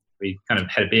 we kind of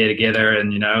had a beer together,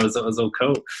 and, it was all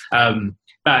cool.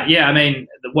 But yeah, I mean,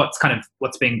 what's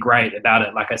been great about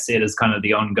it, like I said, is kind of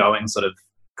the ongoing sort of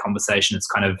conversation it's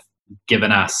kind of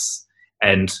given us,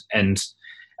 and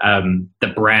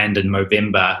the brand in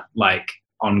Movember, like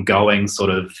ongoing sort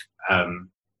of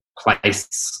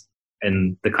place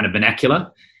in the kind of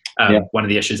vernacular. One of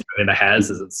the issues Movember has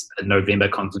is it's a November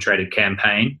concentrated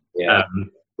campaign,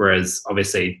 whereas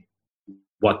obviously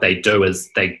what they do is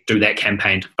they do that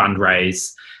campaign to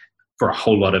fundraise for a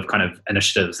whole lot of kind of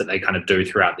initiatives that they kind of do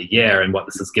throughout the year. And what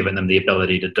this has given them the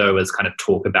ability to do is kind of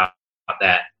talk about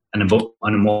that on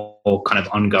a more kind of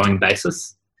ongoing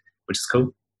basis, which is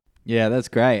cool. Yeah, that's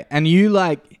great. And you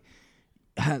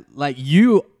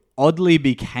you oddly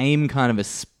became kind of a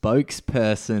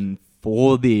spokesperson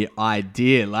for the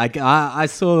idea. Like, I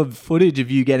saw footage of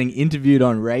you getting interviewed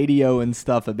on radio and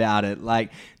stuff about it.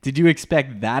 Like, did you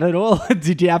expect that at all?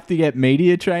 Did you have to get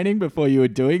media training before you were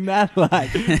doing that? Like,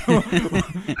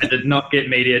 I did not get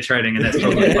media training, and that's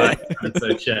probably why I'm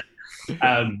so shit.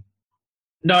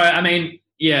 No, I mean,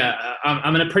 yeah,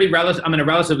 I'm in a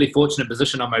relatively fortunate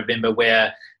position on Movember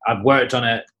where I've worked on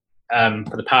it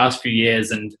for the past few years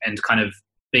and kind of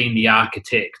been the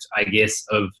architect, I guess,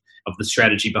 of the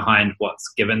strategy behind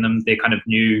what's given them their kind of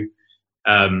new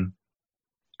kind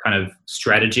of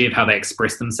strategy of how they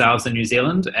express themselves in New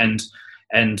Zealand.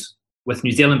 And with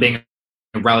New Zealand being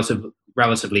a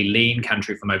relatively lean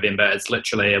country for Movember, it's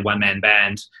literally a one-man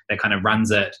band that kind of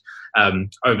runs it.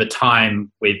 Over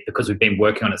time, because we've been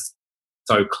working on it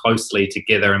so closely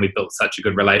together and we built such a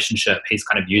good relationship. He's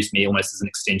kind of used me almost as an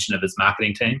extension of his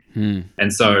marketing team.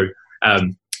 And so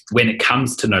when it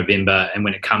comes to November and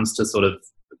when it comes to sort of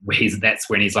that's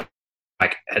when he's like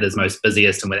at his most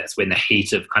busiest, and that's when the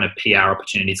heat of kind of PR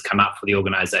opportunities come up for the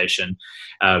organization.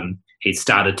 He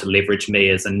started to leverage me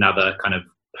as another kind of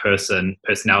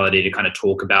personality to kind of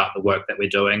talk about the work that we're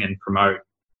doing and promote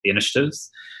the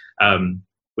initiatives,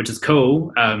 which is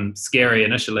cool. Scary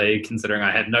initially, considering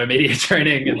I had no media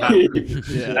training.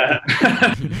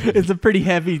 It's a pretty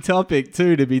heavy topic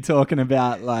too to be talking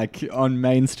about, like, on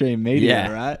mainstream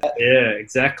media, right? Yeah,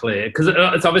 exactly. Because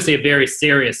it's obviously a very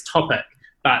serious topic,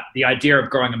 but the idea of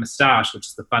growing a moustache, which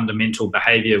is the fundamental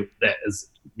behavior that is,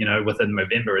 within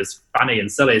Movember, is funny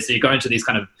and silly. So you go into these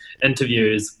kind of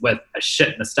interviews with a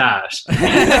shit moustache,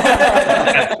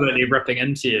 absolutely ripping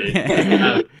into you.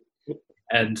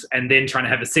 And then trying to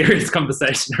have a serious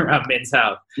conversation around men's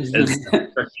health is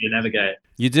tricky to navigate.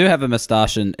 You do have a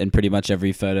moustache in pretty much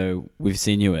every photo we've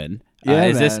seen you in. Yeah,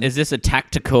 is this a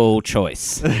tactical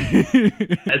choice?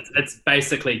 It's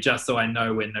basically just so I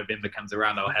know when November comes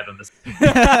around, I'll have a moustache.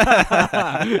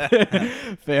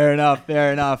 Fair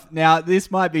enough. Now, this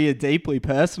might be a deeply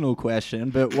personal question,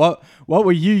 but what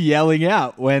were you yelling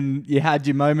out when you had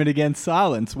your moment against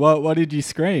silence? What did you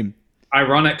scream?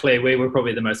 Ironically, we were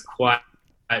probably the most quiet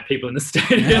people in the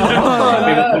stadium.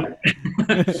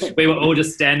 We were all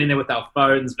just standing there with our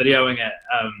phones videoing it.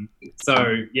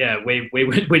 So yeah, we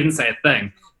didn't say a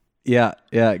thing. Yeah,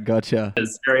 gotcha.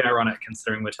 It's very ironic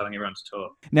considering we're telling everyone to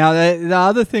talk. Now, the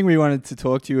other thing we wanted to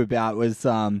talk to you about was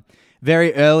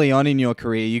very early on in your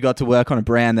career, you got to work on a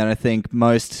brand that I think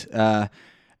most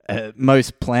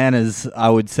planners, I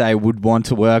would say, would want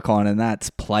to work on, and that's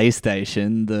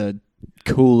PlayStation, the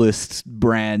coolest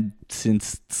brand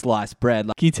since sliced bread.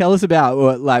 Can you tell us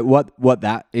about what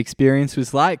that experience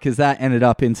was like? Because that ended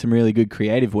up in some really good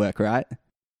creative work, right?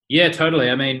 Yeah, totally.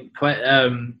 I mean, I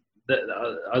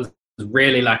was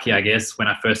really lucky, I guess, when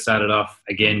I first started off,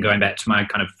 again, going back to my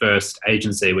kind of first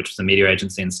agency, which was a media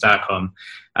agency in Stockholm.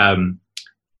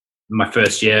 My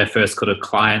first sort of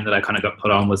client that I kind of got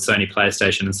put on was Sony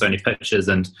PlayStation and Sony Pictures.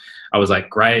 And I was like,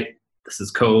 great, this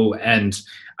is cool. And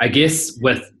I guess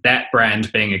with that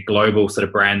brand being a global sort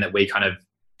of brand that we kind of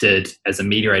did as a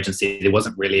media agency, there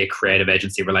wasn't really a creative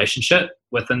agency relationship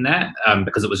within that,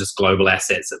 because it was just global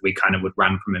assets that we kind of would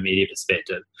run from a media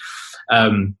perspective.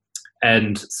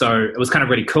 And so it was kind of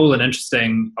really cool and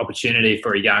interesting opportunity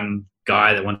for a young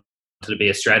guy that wanted to be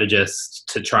a strategist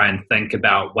to try and think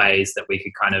about ways that we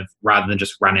could kind of, rather than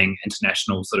just running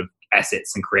international sort of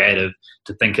assets and creative,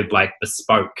 to think of like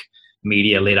bespoke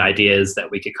media-led ideas that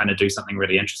we could kind of do something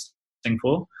really interesting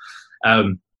for.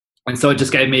 And so it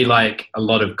just gave me like a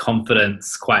lot of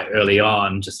confidence quite early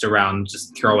on, just around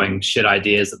just throwing shit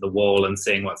ideas at the wall and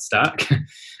seeing what stuck.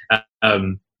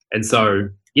 And so,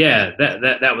 yeah,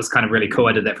 that was kind of really cool.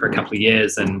 I did that for a couple of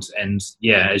years, and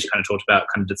yeah, as you kind of talked about,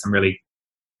 kind of did some really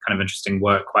kind of interesting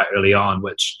work quite early on,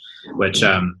 which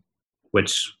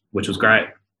was great.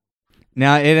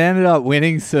 Now, it ended up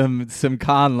winning some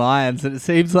Cannes Lions, and it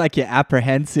seems like you're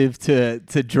apprehensive to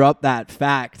drop that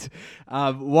fact.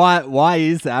 Why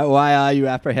is that? Why are you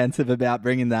apprehensive about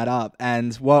bringing that up?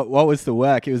 And what was the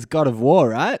work? It was God of War,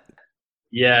 right?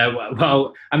 Yeah,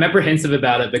 well, I'm apprehensive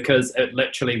about it because it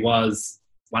literally was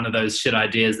one of those shit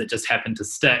ideas that just happened to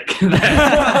stick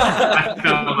that I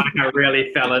felt like I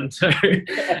really fell into.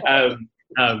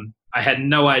 I had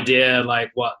no idea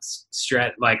like what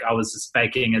I was just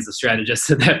faking as a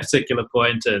strategist at that particular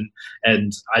point,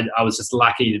 and I was just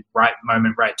lucky, right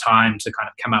moment, right time to kind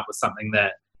of come up with something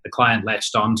that the client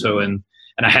latched onto, and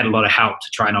I had a lot of help to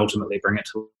try and ultimately bring it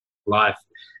to life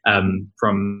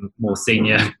from more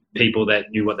senior people that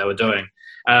knew what they were doing.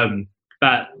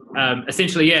 But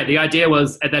essentially, yeah, the idea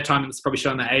was, at that time, it's probably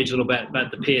showing my age a little bit,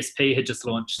 but the PSP had just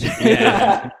launched.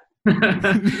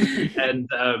 And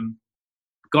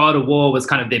God of War was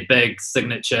kind of their big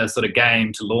signature sort of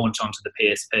game to launch onto the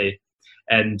PSP.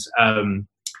 And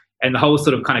the whole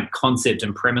sort of kind of concept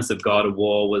and premise of God of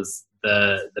War was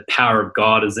the power of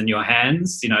God is in your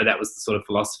hands. You know, that was the sort of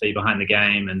philosophy behind the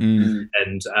game. And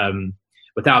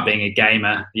without being a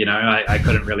gamer, you know, I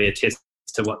couldn't really attest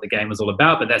to what the game was all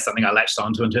about, but that's something I latched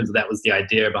onto in terms of that was the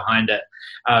idea behind it.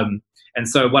 And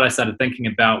so what I started thinking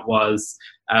about was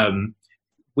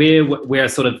where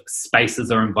sort of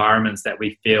spaces or environments that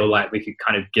we feel like we could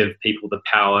kind of give people the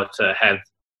power to have,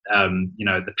 you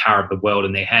know, the power of the world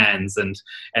in their hands. And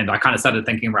I kind of started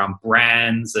thinking around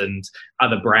brands and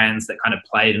other brands that kind of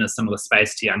played in a similar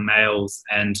space to young males,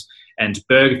 and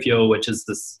Burger Fuel, which is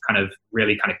this kind of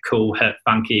really kind of cool, hip,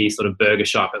 funky sort of burger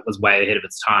shop. It was way ahead of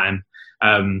its time.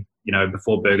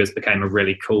 before burgers became a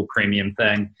really cool premium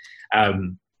thing.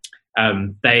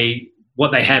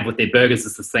 What they have with their burgers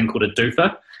is this thing called a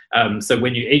doofer. So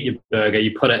when you eat your burger,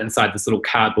 you put it inside this little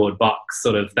cardboard box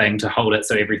sort of thing to hold it,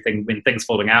 so when things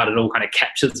falling out, it all kind of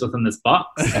captures within this box.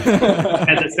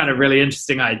 And it's kind of really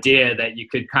interesting idea that you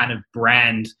could kind of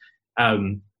brand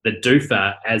the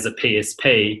doofer as a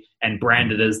PSP and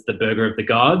brand it as the burger of the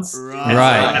gods.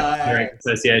 Right. Direct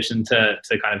association to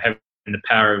kind of having the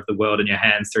power of the world in your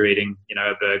hands through eating,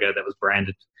 a burger that was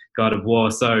branded God of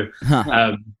War. So,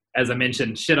 as I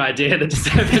mentioned, shit idea that just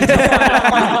happened.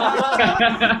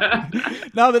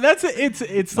 No, but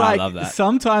it's I like love that.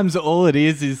 sometimes all it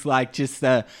is like just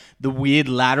the weird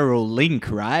lateral link,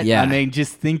 right? Yeah. I mean,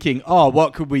 just thinking, oh,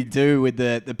 what could we do with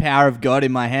the power of God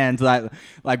in my hands? Like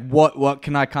what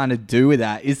can I kind of do with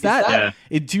that?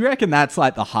 Do you reckon that's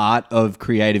like the heart of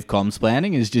creative comms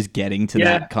planning, is just getting to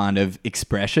that kind of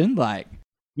expression? Like,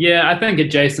 yeah, I think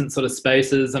adjacent sort of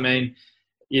spaces. I mean,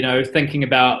 thinking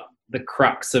about the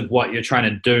crux of what you're trying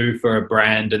to do for a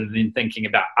brand, and then thinking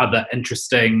about other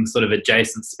interesting sort of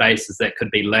adjacent spaces that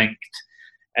could be linked.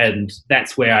 And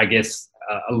that's where I guess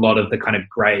a lot of the kind of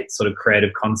great sort of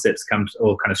creative concepts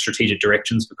or kind of strategic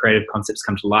directions for creative concepts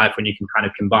come to life, when you can kind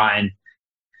of combine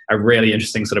a really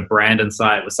interesting sort of brand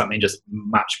insight with something just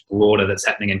much broader that's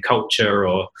happening in culture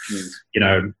or,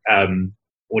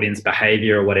 audience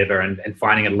behavior or whatever, and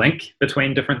finding a link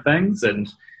between different things. And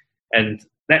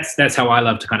that's how I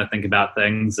love to kind of think about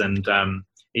things. And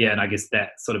and I guess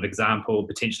that sort of example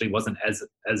potentially wasn't as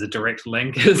a direct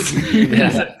link as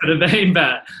it could have been,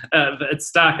 but it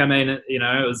stuck. I mean, it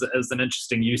was an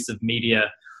interesting use of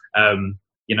media,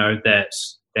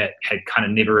 that had kind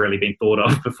of never really been thought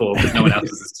of before, because no one else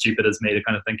is as stupid as me to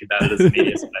kind of think about it as a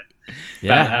media space.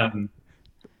 Yeah.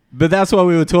 But that's what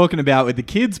we were talking about with the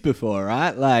kids before,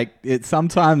 right? Like, it's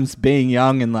sometimes being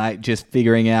young and like just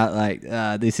figuring out like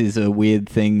this is a weird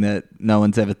thing that no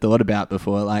one's ever thought about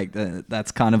before. Like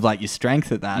that's kind of like your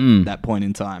strength at that point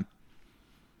in time.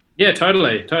 Yeah,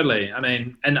 totally. I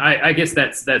mean, and I guess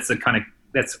that's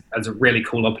a really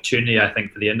cool opportunity, I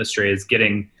think, for the industry, is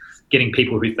getting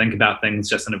people who think about things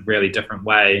just in a really different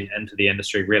way into the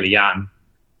industry really young.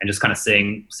 And just kind of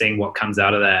seeing what comes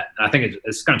out of that. And I think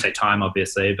it's going to take time,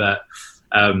 obviously, but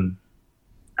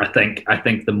I think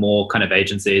the more kind of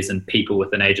agencies and people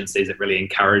within agencies that really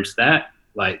encourage that,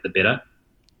 like, the better.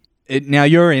 Now,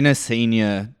 you're in a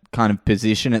senior kind of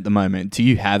position at the moment. Do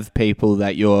you have people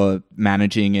that you're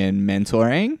managing and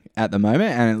mentoring at the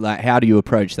moment? And like, how do you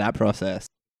approach that process?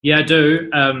 Yeah, I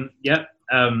do.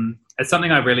 It's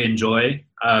something I really enjoy.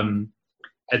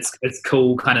 It's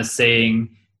cool kind of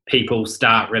seeing people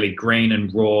start really green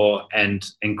and raw and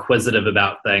inquisitive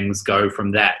about things, go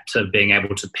from that to being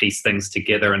able to piece things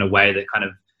together in a way that kind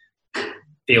of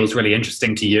feels really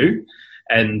interesting to you.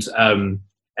 And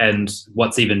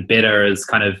what's even better is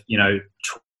kind of,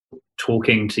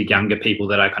 talking to younger people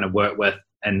that I kind of work with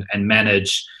and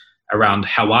manage around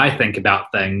how I think about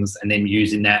things, and then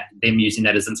using that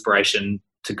as inspiration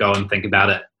to go and think about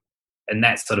it in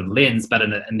that sort of lens, but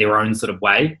in their own sort of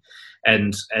way.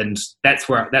 And that's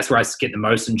where I get the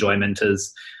most enjoyment.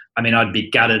 Is, I mean, I'd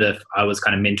be gutted if I was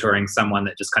kind of mentoring someone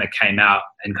that just kind of came out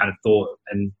and kind of thought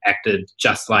and acted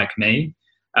just like me,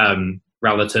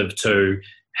 relative to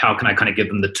how can I kind of give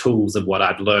them the tools of what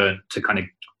I've learned to kind of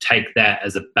take that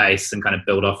as a base and kind of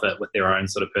build off it with their own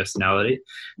sort of personality.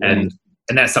 And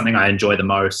that's something I enjoy the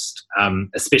most,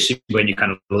 especially when you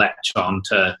kind of latch on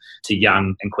to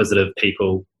young, inquisitive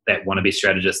people that want to be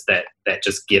strategists that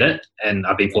just get it. And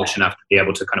I've been fortunate enough to be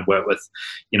able to kind of work with,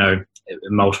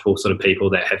 multiple sort of people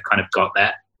that have kind of got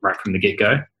that right from the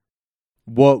get-go.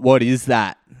 What is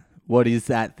that? What is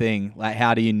that thing? Like,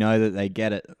 how do you know that they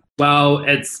get it? Well,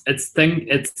 it's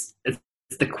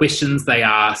the questions they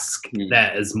ask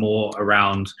that is more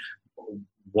around,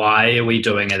 why are we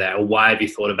doing it that? Or why have you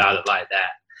thought about it like that?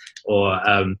 Or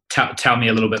tell me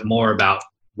a little bit more about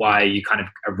why you kind of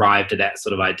arrived at that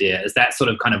sort of idea. Is that sort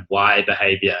of kind of why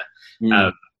behavior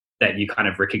that you kind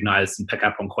of recognize and pick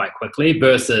up on quite quickly,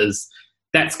 versus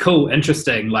that's cool,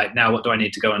 interesting, like, now what do I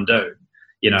need to go and do?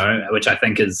 Which I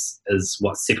think is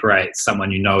what separates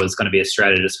someone is going to be a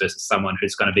strategist versus someone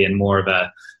who's going to be in more of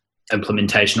a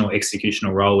implementational,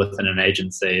 executional role within an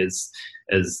agency,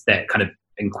 is that kind of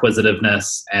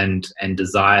inquisitiveness and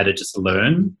desire to just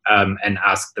learn, and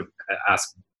ask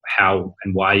how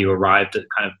and why you arrived at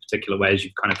kind of particular ways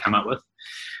you've kind of come up with.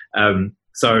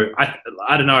 So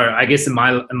I don't know, I guess in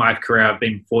my career, I've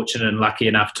been fortunate and lucky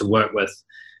enough to work with,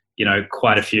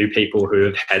 quite a few people who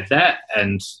have had that.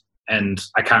 And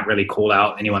I can't really call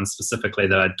out anyone specifically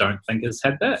that I don't think has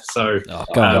had that. So,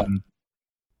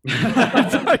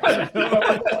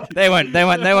 They won't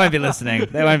be listening.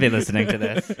 They won't be listening to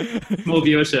this. More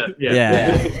viewership.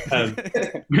 Yeah.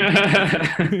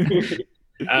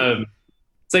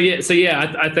 So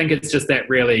I think it's just that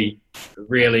really,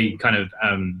 really kind of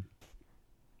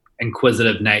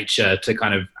inquisitive nature to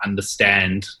kind of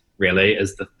understand. Really,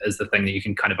 is the thing that you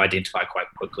can kind of identify quite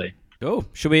quickly. Cool.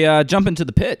 Should we jump into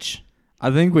the pitch?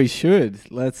 I think we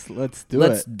should. Let's do it.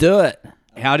 Let's do it.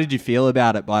 How did you feel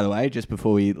about it, by the way, just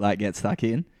before we get stuck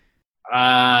in?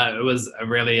 It was a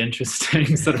really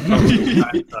interesting sort of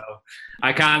problem. So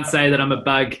I can't say that I'm a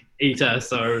bug eater,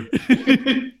 so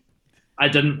I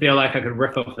didn't feel like I could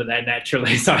riff off of that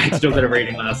naturally, so I had to do a bit of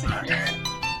reading last night.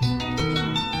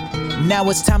 Now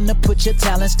it's time to put your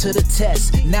talents to the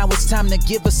test. Now it's time to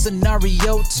give a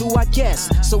scenario to our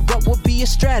guests. So what would be a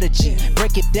strategy?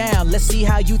 Break it down, let's see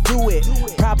how you do it.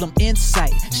 Problem,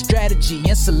 insight, strategy,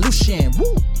 and solution.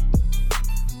 Woo!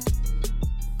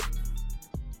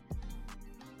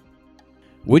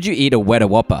 Would you eat a Weta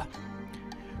Whopper?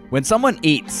 When someone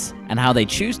eats and how they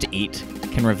choose to eat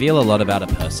can reveal a lot about a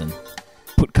person.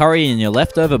 Put curry in your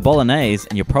leftover bolognese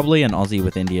and you're probably an Aussie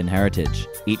with Indian heritage.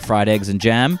 Eat fried eggs and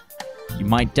jam? You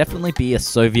might definitely be a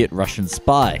Soviet Russian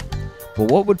spy.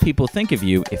 But what would people think of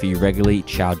you if you regularly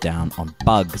chowed down on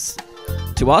bugs?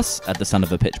 To us, at the Son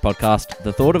of a Pitch podcast,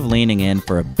 the thought of leaning in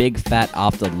for a big fat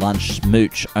after lunch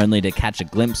smooch only to catch a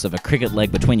glimpse of a cricket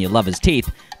leg between your lover's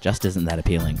teeth just isn't that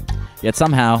appealing. Yet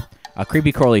somehow, our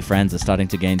creepy crawly friends are starting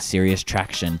to gain serious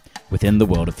traction within the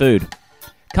world of food.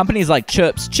 Companies like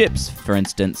Chirp's Chips, for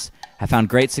instance, have found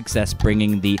great success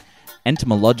bringing the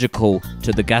entomological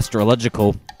to the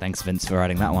gastrological. Thanks, Vince, for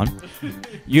writing that one.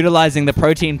 Utilizing the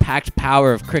protein-packed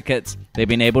power of crickets, they've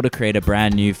been able to create a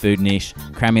brand new food niche,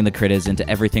 cramming the critters into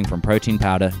everything from protein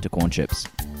powder to corn chips.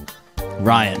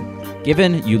 Ryan,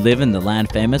 given you live in the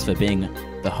land famous for being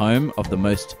the home of the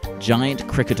most giant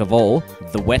cricket of all,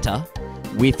 the Weta,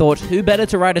 we thought who better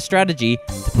to write a strategy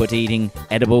to put eating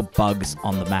edible bugs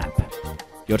on the map.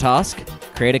 Your task?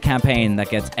 Create a campaign that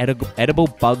gets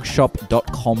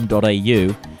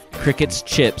ediblebugshop.com.au cricket's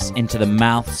chips into the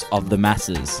mouths of the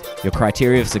masses. Your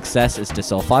criteria of success is to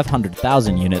sell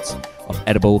 500,000 units of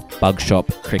edible bug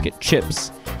shop cricket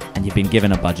chips. And you've been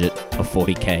given a budget of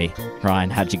 40k. Ryan,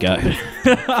 how'd you go?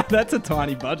 That's a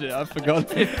tiny budget. I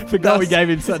forgot we gave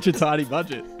him such a tiny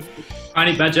budget.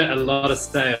 Tiny budget, a lot of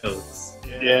sales.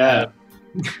 Yeah.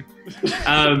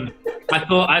 I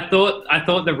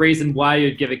thought the reason why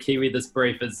you'd give a Kiwi this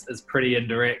brief is pretty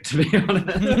indirect, to be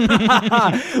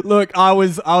honest. Look, I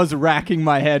was racking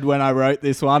my head when I wrote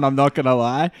this one. I'm not gonna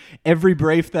lie. Every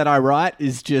brief that I write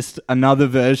is just another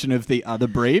version of the other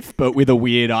brief, but with a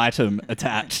weird item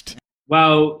attached.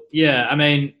 Well, yeah. I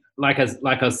mean, like I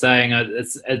was saying,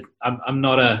 I'm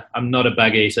not a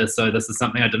bug eater, so this is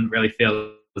something I didn't really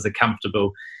feel was a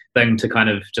comfortable thing to kind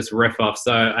of just riff off.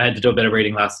 So I had to do a bit of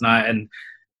reading last night, and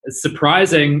it's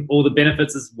surprising all the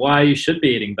benefits is why you should be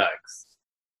eating bugs.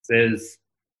 There's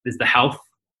the health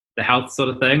sort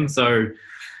of thing. So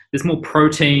there's more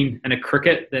protein in a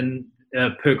cricket than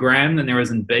per gram than there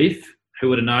is in beef. Who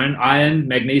would have known? Iron,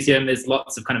 magnesium. There's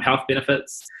lots of kind of health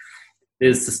benefits.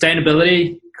 There's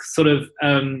sustainability sort of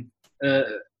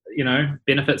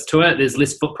benefits to it. There's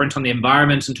less footprint on the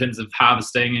environment in terms of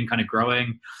harvesting and kind of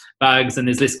growing bugs, and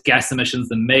there's less gas emissions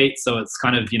than meat. So it's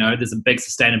kind of, there's a big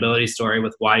sustainability story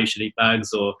with why you should eat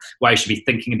bugs, or why you should be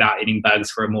thinking about eating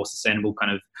bugs for a more sustainable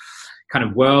kind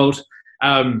of world.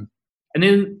 And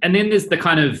then there's the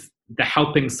kind of the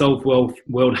helping solve world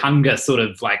hunger sort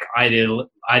of like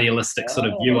idealistic sort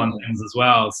of view on things as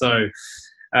well. So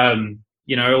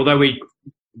although we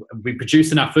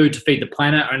produce enough food to feed the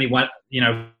planet, only 1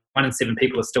 in 7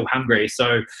 people are still hungry.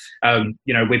 So,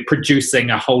 we're producing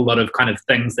a whole lot of kind of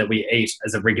things that we eat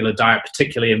as a regular diet,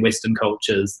 particularly in Western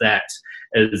cultures, that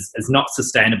is not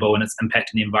sustainable, and it's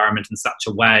impacting the environment in such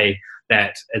a way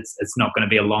that it's not going to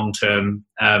be a long-term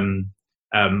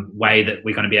way that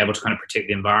we're going to be able to kind of protect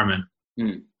the environment.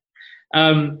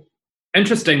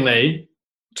 Interestingly,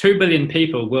 2 billion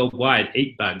people worldwide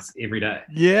eat bugs every day.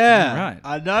 Yeah, right.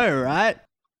 I know, right?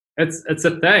 It's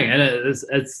a thing, and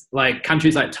it's like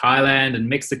countries like Thailand and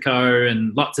Mexico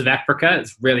and lots of Africa.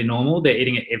 It's really normal. They're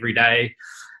eating it every day.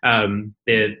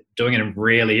 They're doing it in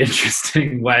really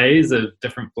interesting ways of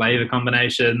different flavor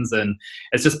combinations, and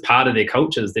it's just part of their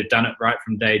cultures. They've done it right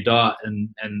from day dot, and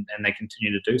they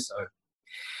continue to do so.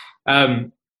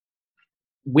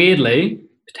 Weirdly,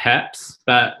 perhaps,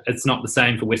 but it's not the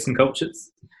same for Western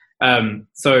cultures.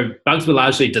 So bugs were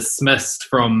largely dismissed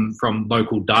from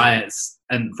local diets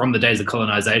and from the days of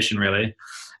colonization, really.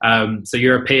 So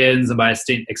Europeans, and by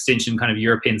extension kind of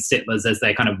European settlers, as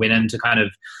they kind of went into kind of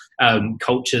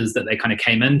cultures that they kind of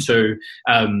came into,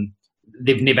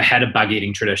 they've never had a bug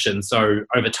eating tradition. So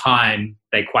over time,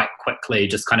 they quite quickly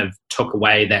just kind of took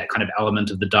away that kind of element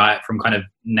of the diet from kind of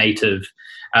native,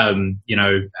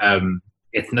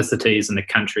 ethnicities in the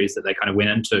countries that they kind of went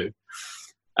into.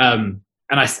 And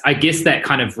I guess that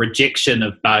kind of rejection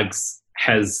of bugs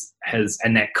has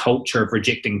and that culture of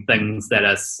rejecting things that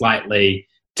are slightly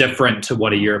different to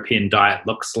what a European diet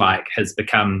looks like has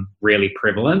become really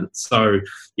prevalent. So,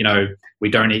 we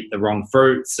don't eat the wrong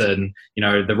fruits and,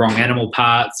 the wrong animal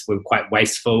parts. We're quite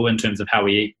wasteful in terms of how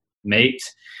we eat meat.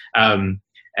 And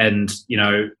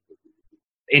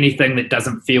anything that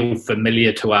doesn't feel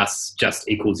familiar to us just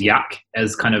equals yuck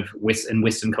as kind of in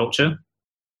Western culture.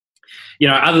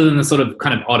 Other than the sort of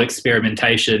kind of odd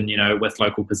experimentation, with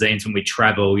local cuisines when we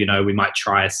travel, we might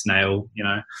try a snail,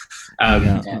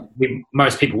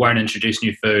 most people won't introduce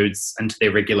new foods into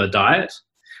their regular diet.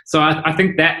 So I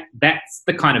think that's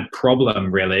the kind of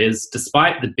problem really, is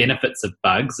despite the benefits of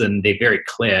bugs, and they're very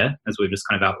clear, as we've just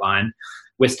kind of outlined,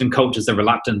 Western cultures are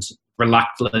reluctant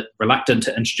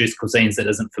to introduce cuisines that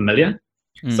isn't familiar.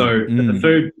 So if the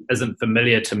food isn't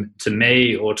familiar to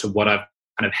me or to what I've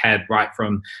kind of had right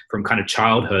from kind of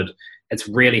childhood, it's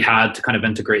really hard to kind of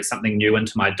integrate something new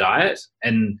into my diet.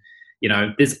 And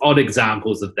there's odd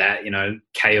examples of that,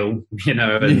 kale,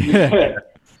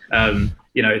 and,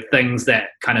 things that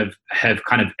kind of have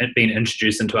kind of been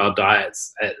introduced into our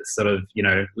diets at sort of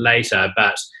later,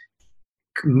 but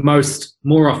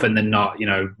more often than not,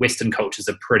 Western cultures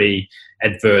are pretty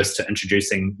adverse to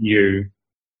introducing new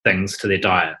things to their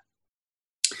diet.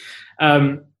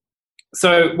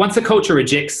 So once a culture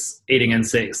rejects eating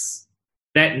insects,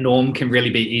 that norm can really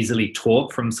be easily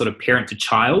taught from sort of parent to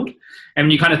child. And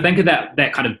when you kind of think of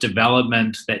that kind of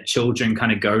development that children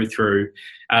kind of go through,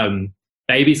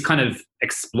 babies kind of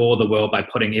explore the world by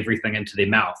putting everything into their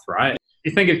mouth, right?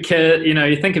 You think of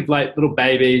you think of like little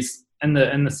babies in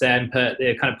the sand pit,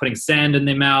 they're kind of putting sand in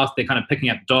their mouth, they're kind of picking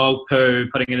up dog poo,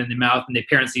 putting it in their mouth, and their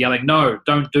parents are yelling, "No,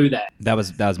 don't do that." That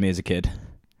was me as a kid.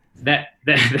 That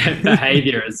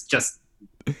behavior is just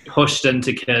pushed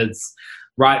into kids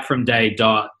right from day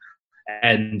dot,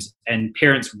 and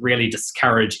parents really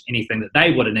discourage anything that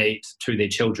they wouldn't eat to their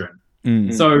children.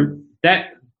 So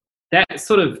that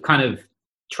sort of kind of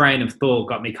train of thought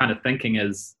got me kind of thinking,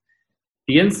 is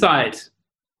the insight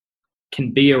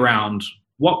can be around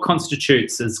what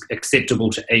constitutes as acceptable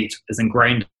to eat is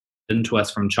ingrained into us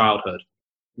from childhood.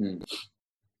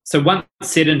 So once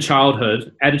set in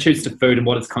childhood, attitudes to food and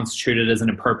what is constituted as an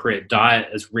appropriate diet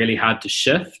is really hard to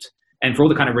shift. And for all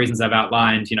the kind of reasons I've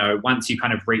outlined, once you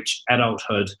kind of reach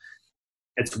adulthood,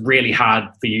 it's really hard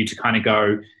for you to kind of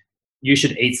go, you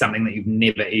should eat something that you've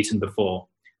never eaten before.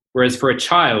 Whereas for a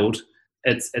child,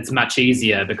 it's much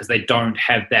easier because they don't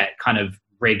have that kind of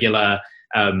regular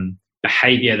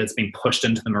behavior that's been pushed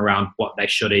into them around what they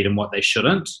should eat and what they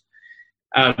shouldn't.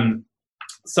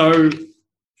 So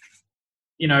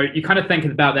you kind of think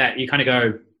about that, you kind of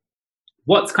go,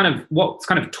 what's kind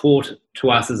of taught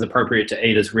to us as appropriate to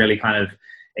eat is really kind of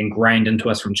ingrained into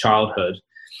us from childhood.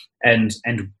 And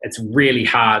it's really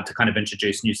hard to kind of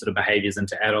introduce new sort of behaviors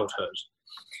into adulthood.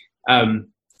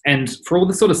 And for all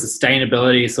the sort of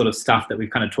sustainability sort of stuff that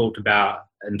we've kind of talked about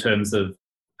in terms of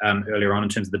earlier on, in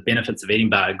terms of the benefits of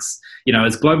eating bugs,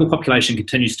 as global population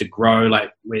continues to grow,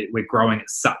 like we're growing at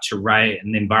such a rate,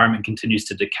 and the environment continues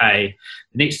to decay,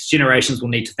 the next generations will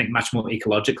need to think much more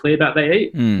ecologically about what they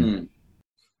eat.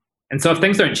 And so if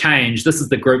things don't change, this is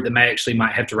the group that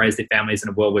might have to raise their families in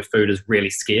a world where food is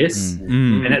really scarce.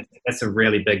 And that's a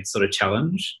really big sort of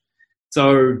challenge.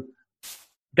 So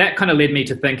that kind of led me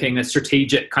to thinking a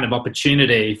strategic kind of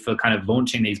opportunity for kind of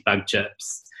launching these bug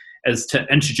chips is to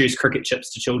introduce cricket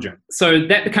chips to children. So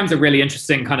that becomes a really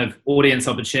interesting kind of audience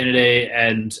opportunity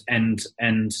and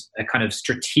a kind of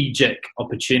strategic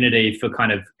opportunity for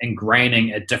kind of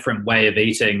ingraining a different way of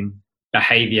eating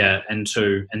behavior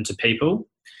into people.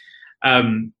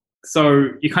 So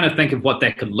you kind of think of what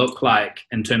that could look like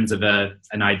in terms of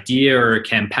an idea or a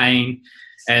campaign.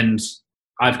 And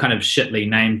I've kind of shitly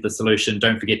named the solution,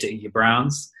 "Don't forget to eat your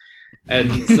browns." And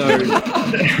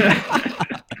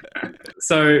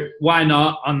so why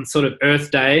not on sort of Earth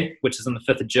Day, which is on the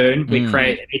 5th of June, we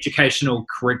create an educational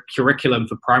curriculum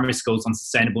for primary schools on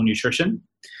sustainable nutrition.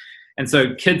 And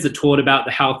so kids are taught about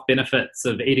the health benefits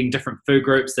of eating different food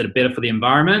groups that are better for the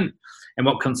environment and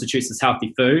what constitutes as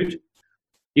healthy food.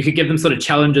 You could give them sort of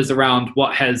challenges around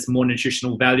what has more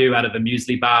nutritional value out of a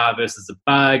muesli bar versus a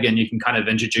bug, and you can kind of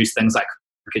introduce things like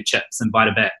cricket chips and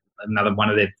Vitabag, another one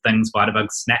of their things, Vitabug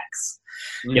snacks.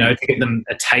 To give them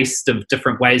a taste of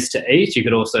different ways to eat. You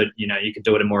could also, you could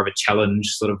do it in more of a challenge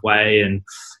sort of way, and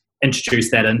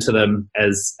introduce that into them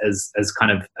as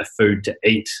kind of a food to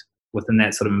eat within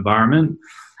that sort of environment.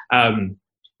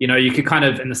 You could kind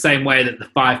of, in the same way that the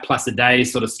 5+ a day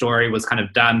sort of story was kind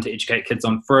of done to educate kids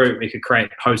on fruit, we could create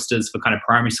posters for kind of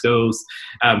primary schools,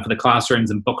 for the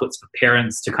classrooms, and booklets for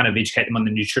parents to kind of educate them on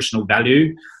the nutritional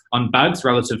value on bugs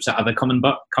relative to other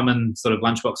common sort of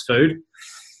lunchbox food.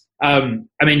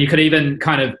 You could even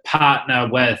kind of partner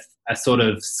with a sort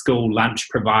of school lunch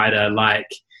provider like,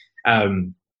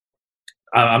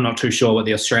 I'm not too sure what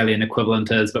the Australian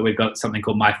equivalent is, but we've got something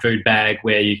called My Food Bag,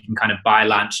 where you can kind of buy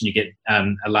lunch and you get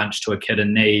a lunch to a kid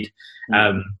in need.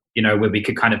 Where we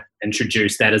could kind of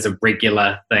introduce that as a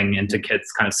regular thing into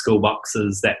kids' kind of school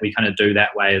boxes, that we kind of do that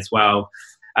way as well,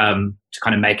 to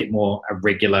kind of make it more a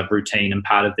regular routine and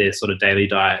part of their sort of daily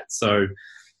diet. So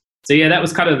yeah, that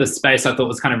was kind of the space I thought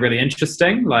was kind of really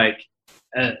interesting, like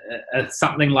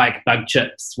something like bug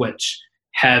chips, which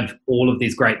have all of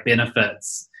these great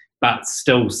benefits, but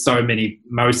still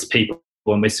most people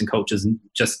in Western cultures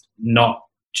just not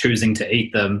choosing to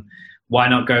eat them. Why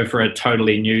not go for a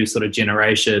totally new sort of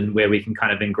generation where we can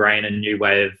kind of ingrain a new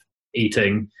way of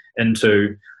eating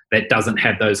into that doesn't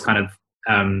have those kind of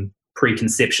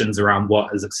preconceptions around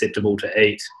what is acceptable to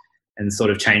eat, and sort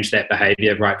of change that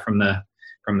behavior right from the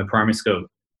primary school.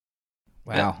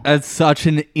 Wow. That's such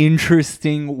an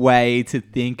interesting way to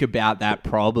think about that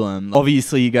problem.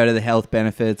 Obviously, you go to the health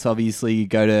benefits. Obviously, you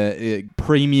go to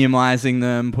premiumizing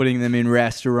them, putting them in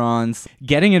restaurants,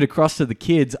 getting it across to the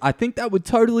kids. I think that would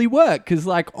totally work, because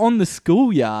like on the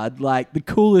schoolyard, like the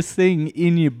coolest thing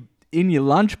in your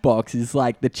lunchbox is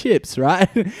like the chips, right?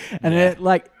 And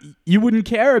you wouldn't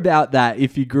care about that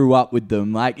if you grew up with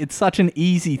them. Like, it's such an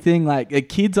easy thing. Like, the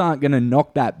kids aren't going to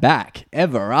knock that back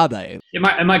ever, are they? It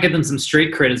might give them some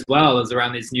street cred as well, as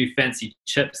around these new fancy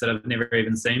chips that I've never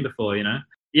even seen before,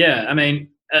 Yeah, it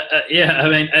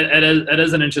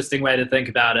is an interesting way to think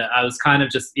about it. I was kind of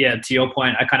just, to your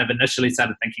point, I kind of initially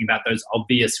started thinking about those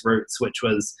obvious routes, which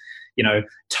was,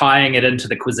 tying it into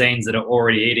the cuisines that are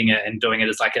already eating it and doing it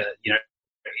as like a,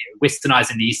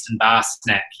 westernizing the Eastern bar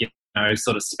snack,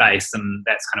 sort of space. And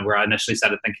that's kind of where I initially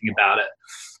started thinking about it.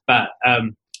 But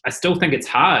I still think it's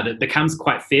hard. It becomes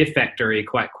quite fear factory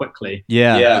quite quickly.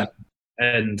 Yeah.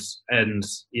 And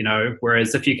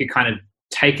whereas if you could kind of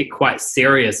take it quite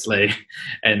seriously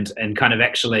and kind of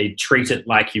actually treat it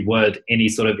like you would any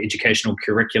sort of educational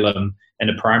curriculum in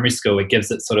a primary school, it gives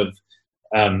it sort of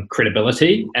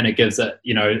credibility, and it gives it,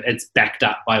 it's backed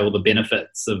up by all the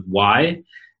benefits of why,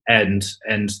 and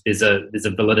there's a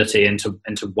validity into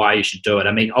why you should do it.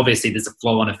 I mean, obviously there's a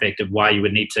flow-on effect of why you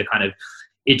would need to kind of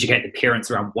educate the parents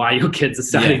around why your kids are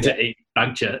starting to eat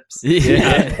bug chips.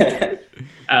 But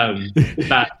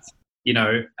I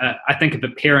think if a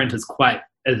parent is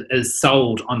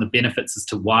sold on the benefits as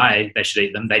to why they should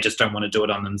eat them, they just don't want to do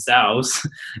it on themselves.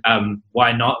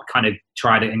 Why not kind of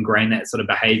try to ingrain that sort of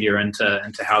behavior into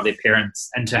how their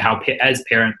parents, into how as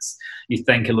parents you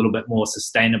think a little bit more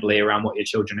sustainably around what your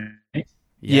children eat.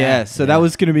 So that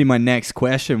was going to be my next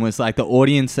question, was like the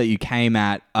audience that you came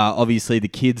at, obviously the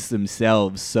kids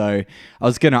themselves. So I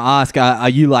was going to ask, are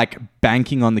you like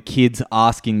banking on the kids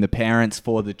asking the parents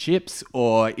for the chips,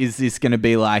 or is this going to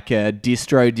be like a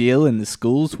distro deal in the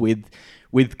schools with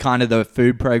kind of the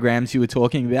food programs you were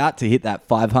talking about to hit that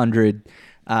 500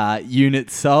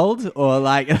 units sold, or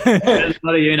like there's a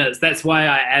lot of units. That's why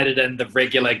I added in the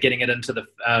regular, getting it into the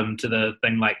to the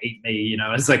thing like Eat Me,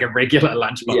 it's like a regular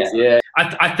lunchbox.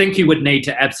 I think you would need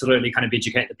to absolutely kind of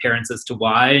educate the parents as to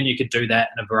why, and you could do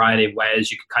that in a variety of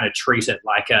ways. You could kind of treat it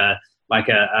like a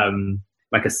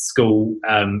school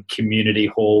community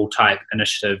hall type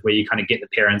initiative, where you kind of get the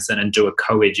parents in and do a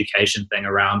co-education thing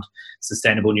around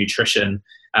sustainable nutrition.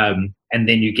 And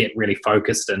then you get really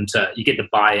focused you get the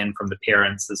buy-in from the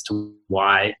parents as to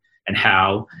why and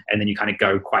how, and then you kind of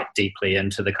go quite deeply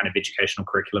into the kind of educational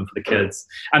curriculum for the kids.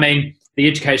 I mean, the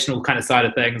educational kind of side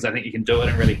of things, I think you can do it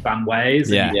in really fun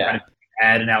ways. And you kind of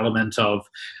add an element of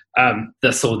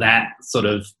this or that sort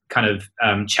of kind of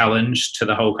challenge to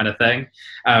the whole kind of thing.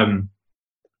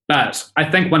 But I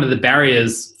think one of the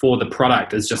barriers for the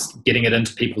product is just getting it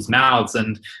into people's mouths.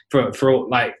 And for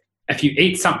like, if you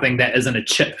eat something that is in a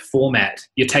chip format,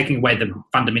 you're taking away the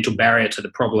fundamental barrier to the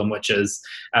problem, which is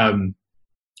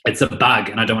it's a bug,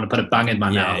 and I don't want to put a bug in my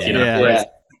mouth. Whereas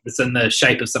it's in the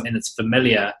shape of something that's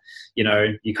familiar,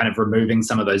 you're kind of removing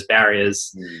some of those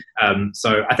barriers.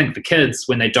 So I think for kids,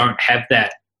 when they don't have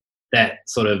that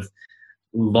sort of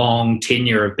long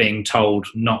tenure of being told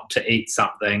not to eat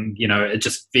something, it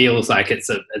just feels like it's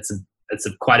a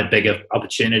quite a big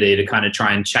opportunity to kind of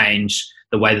try and change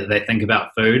the way that they think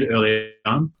about food early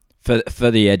on. For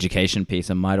the education piece,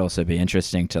 it might also be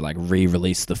interesting to like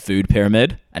re-release the food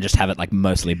pyramid and just have it like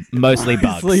mostly bugs.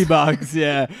 Mostly bugs,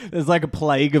 yeah. There's like a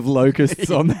plague of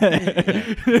locusts on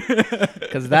there.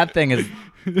 Because that thing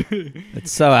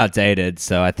it's so outdated.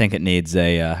 So I think it needs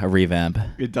a revamp.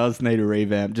 It does need a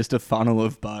revamp. Just a funnel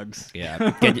of bugs.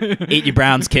 Yeah, eat your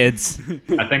browns, kids.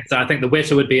 I think so. I think the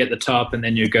Weta would be at the top, and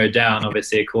then you go down,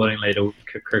 obviously, accordingly to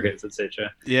crickets,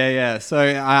 etc. Yeah. So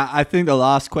I think the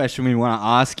last question we want to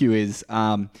ask you is,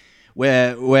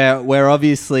 we're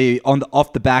obviously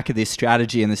off the back of this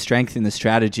strategy and the strength in the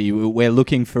strategy, we're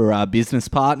looking for business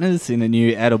partners in a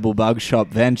new edible bug shop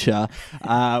venture.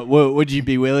 Would you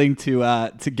be willing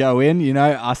to go in? You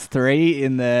know, us three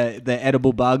in the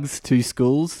edible bugs to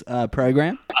schools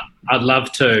program. I'd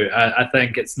love to. I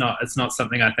think it's not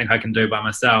something I think I can do by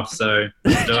myself. So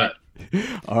let's do it.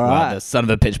 All right. Well, the Son of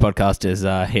a Pitch podcast is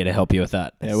here to help you with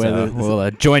that. Yeah, so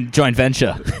we'll joint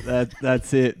venture.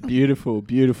 That's it. Beautiful.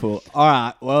 All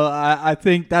right. Well, I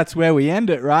think that's where we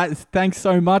end it, right? Thanks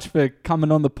so much for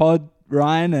coming on the pod,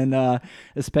 Ryan, and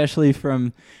especially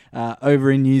from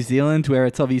over in New Zealand, where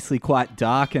it's obviously quite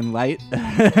dark and late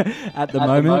at the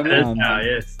moment.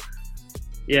 Yes.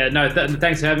 Yeah, no,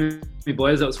 thanks for having me,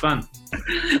 boys. That was fun.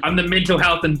 I'm the mental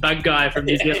health and bug guy from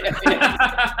New Zealand.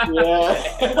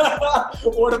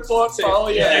 What a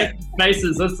portfolio. Yeah.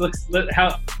 Faces.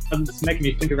 It's making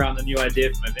me think around the new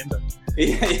idea for November.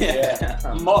 Yeah.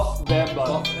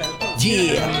 Mothvember.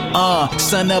 Yeah,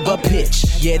 son of a pitch.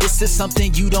 Yeah, this is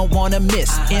something you don't want to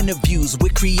miss. Interviews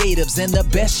with creatives and the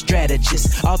best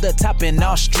strategists. All the top in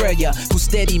Australia who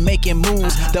steady making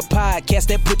moves. The podcast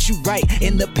that puts you right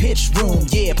in the pitch room.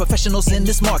 Yeah, professionals in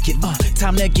this market.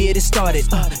 Time to get it started.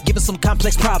 Give us some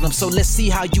complex problems, so let's see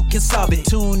how you can solve it.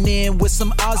 Tune in with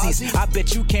some Aussies. I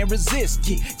bet you can't resist.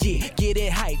 Yeah, get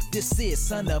it hyped. This is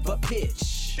Son of a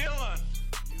Pitch. Dylan,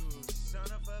 you son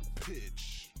of a bitch.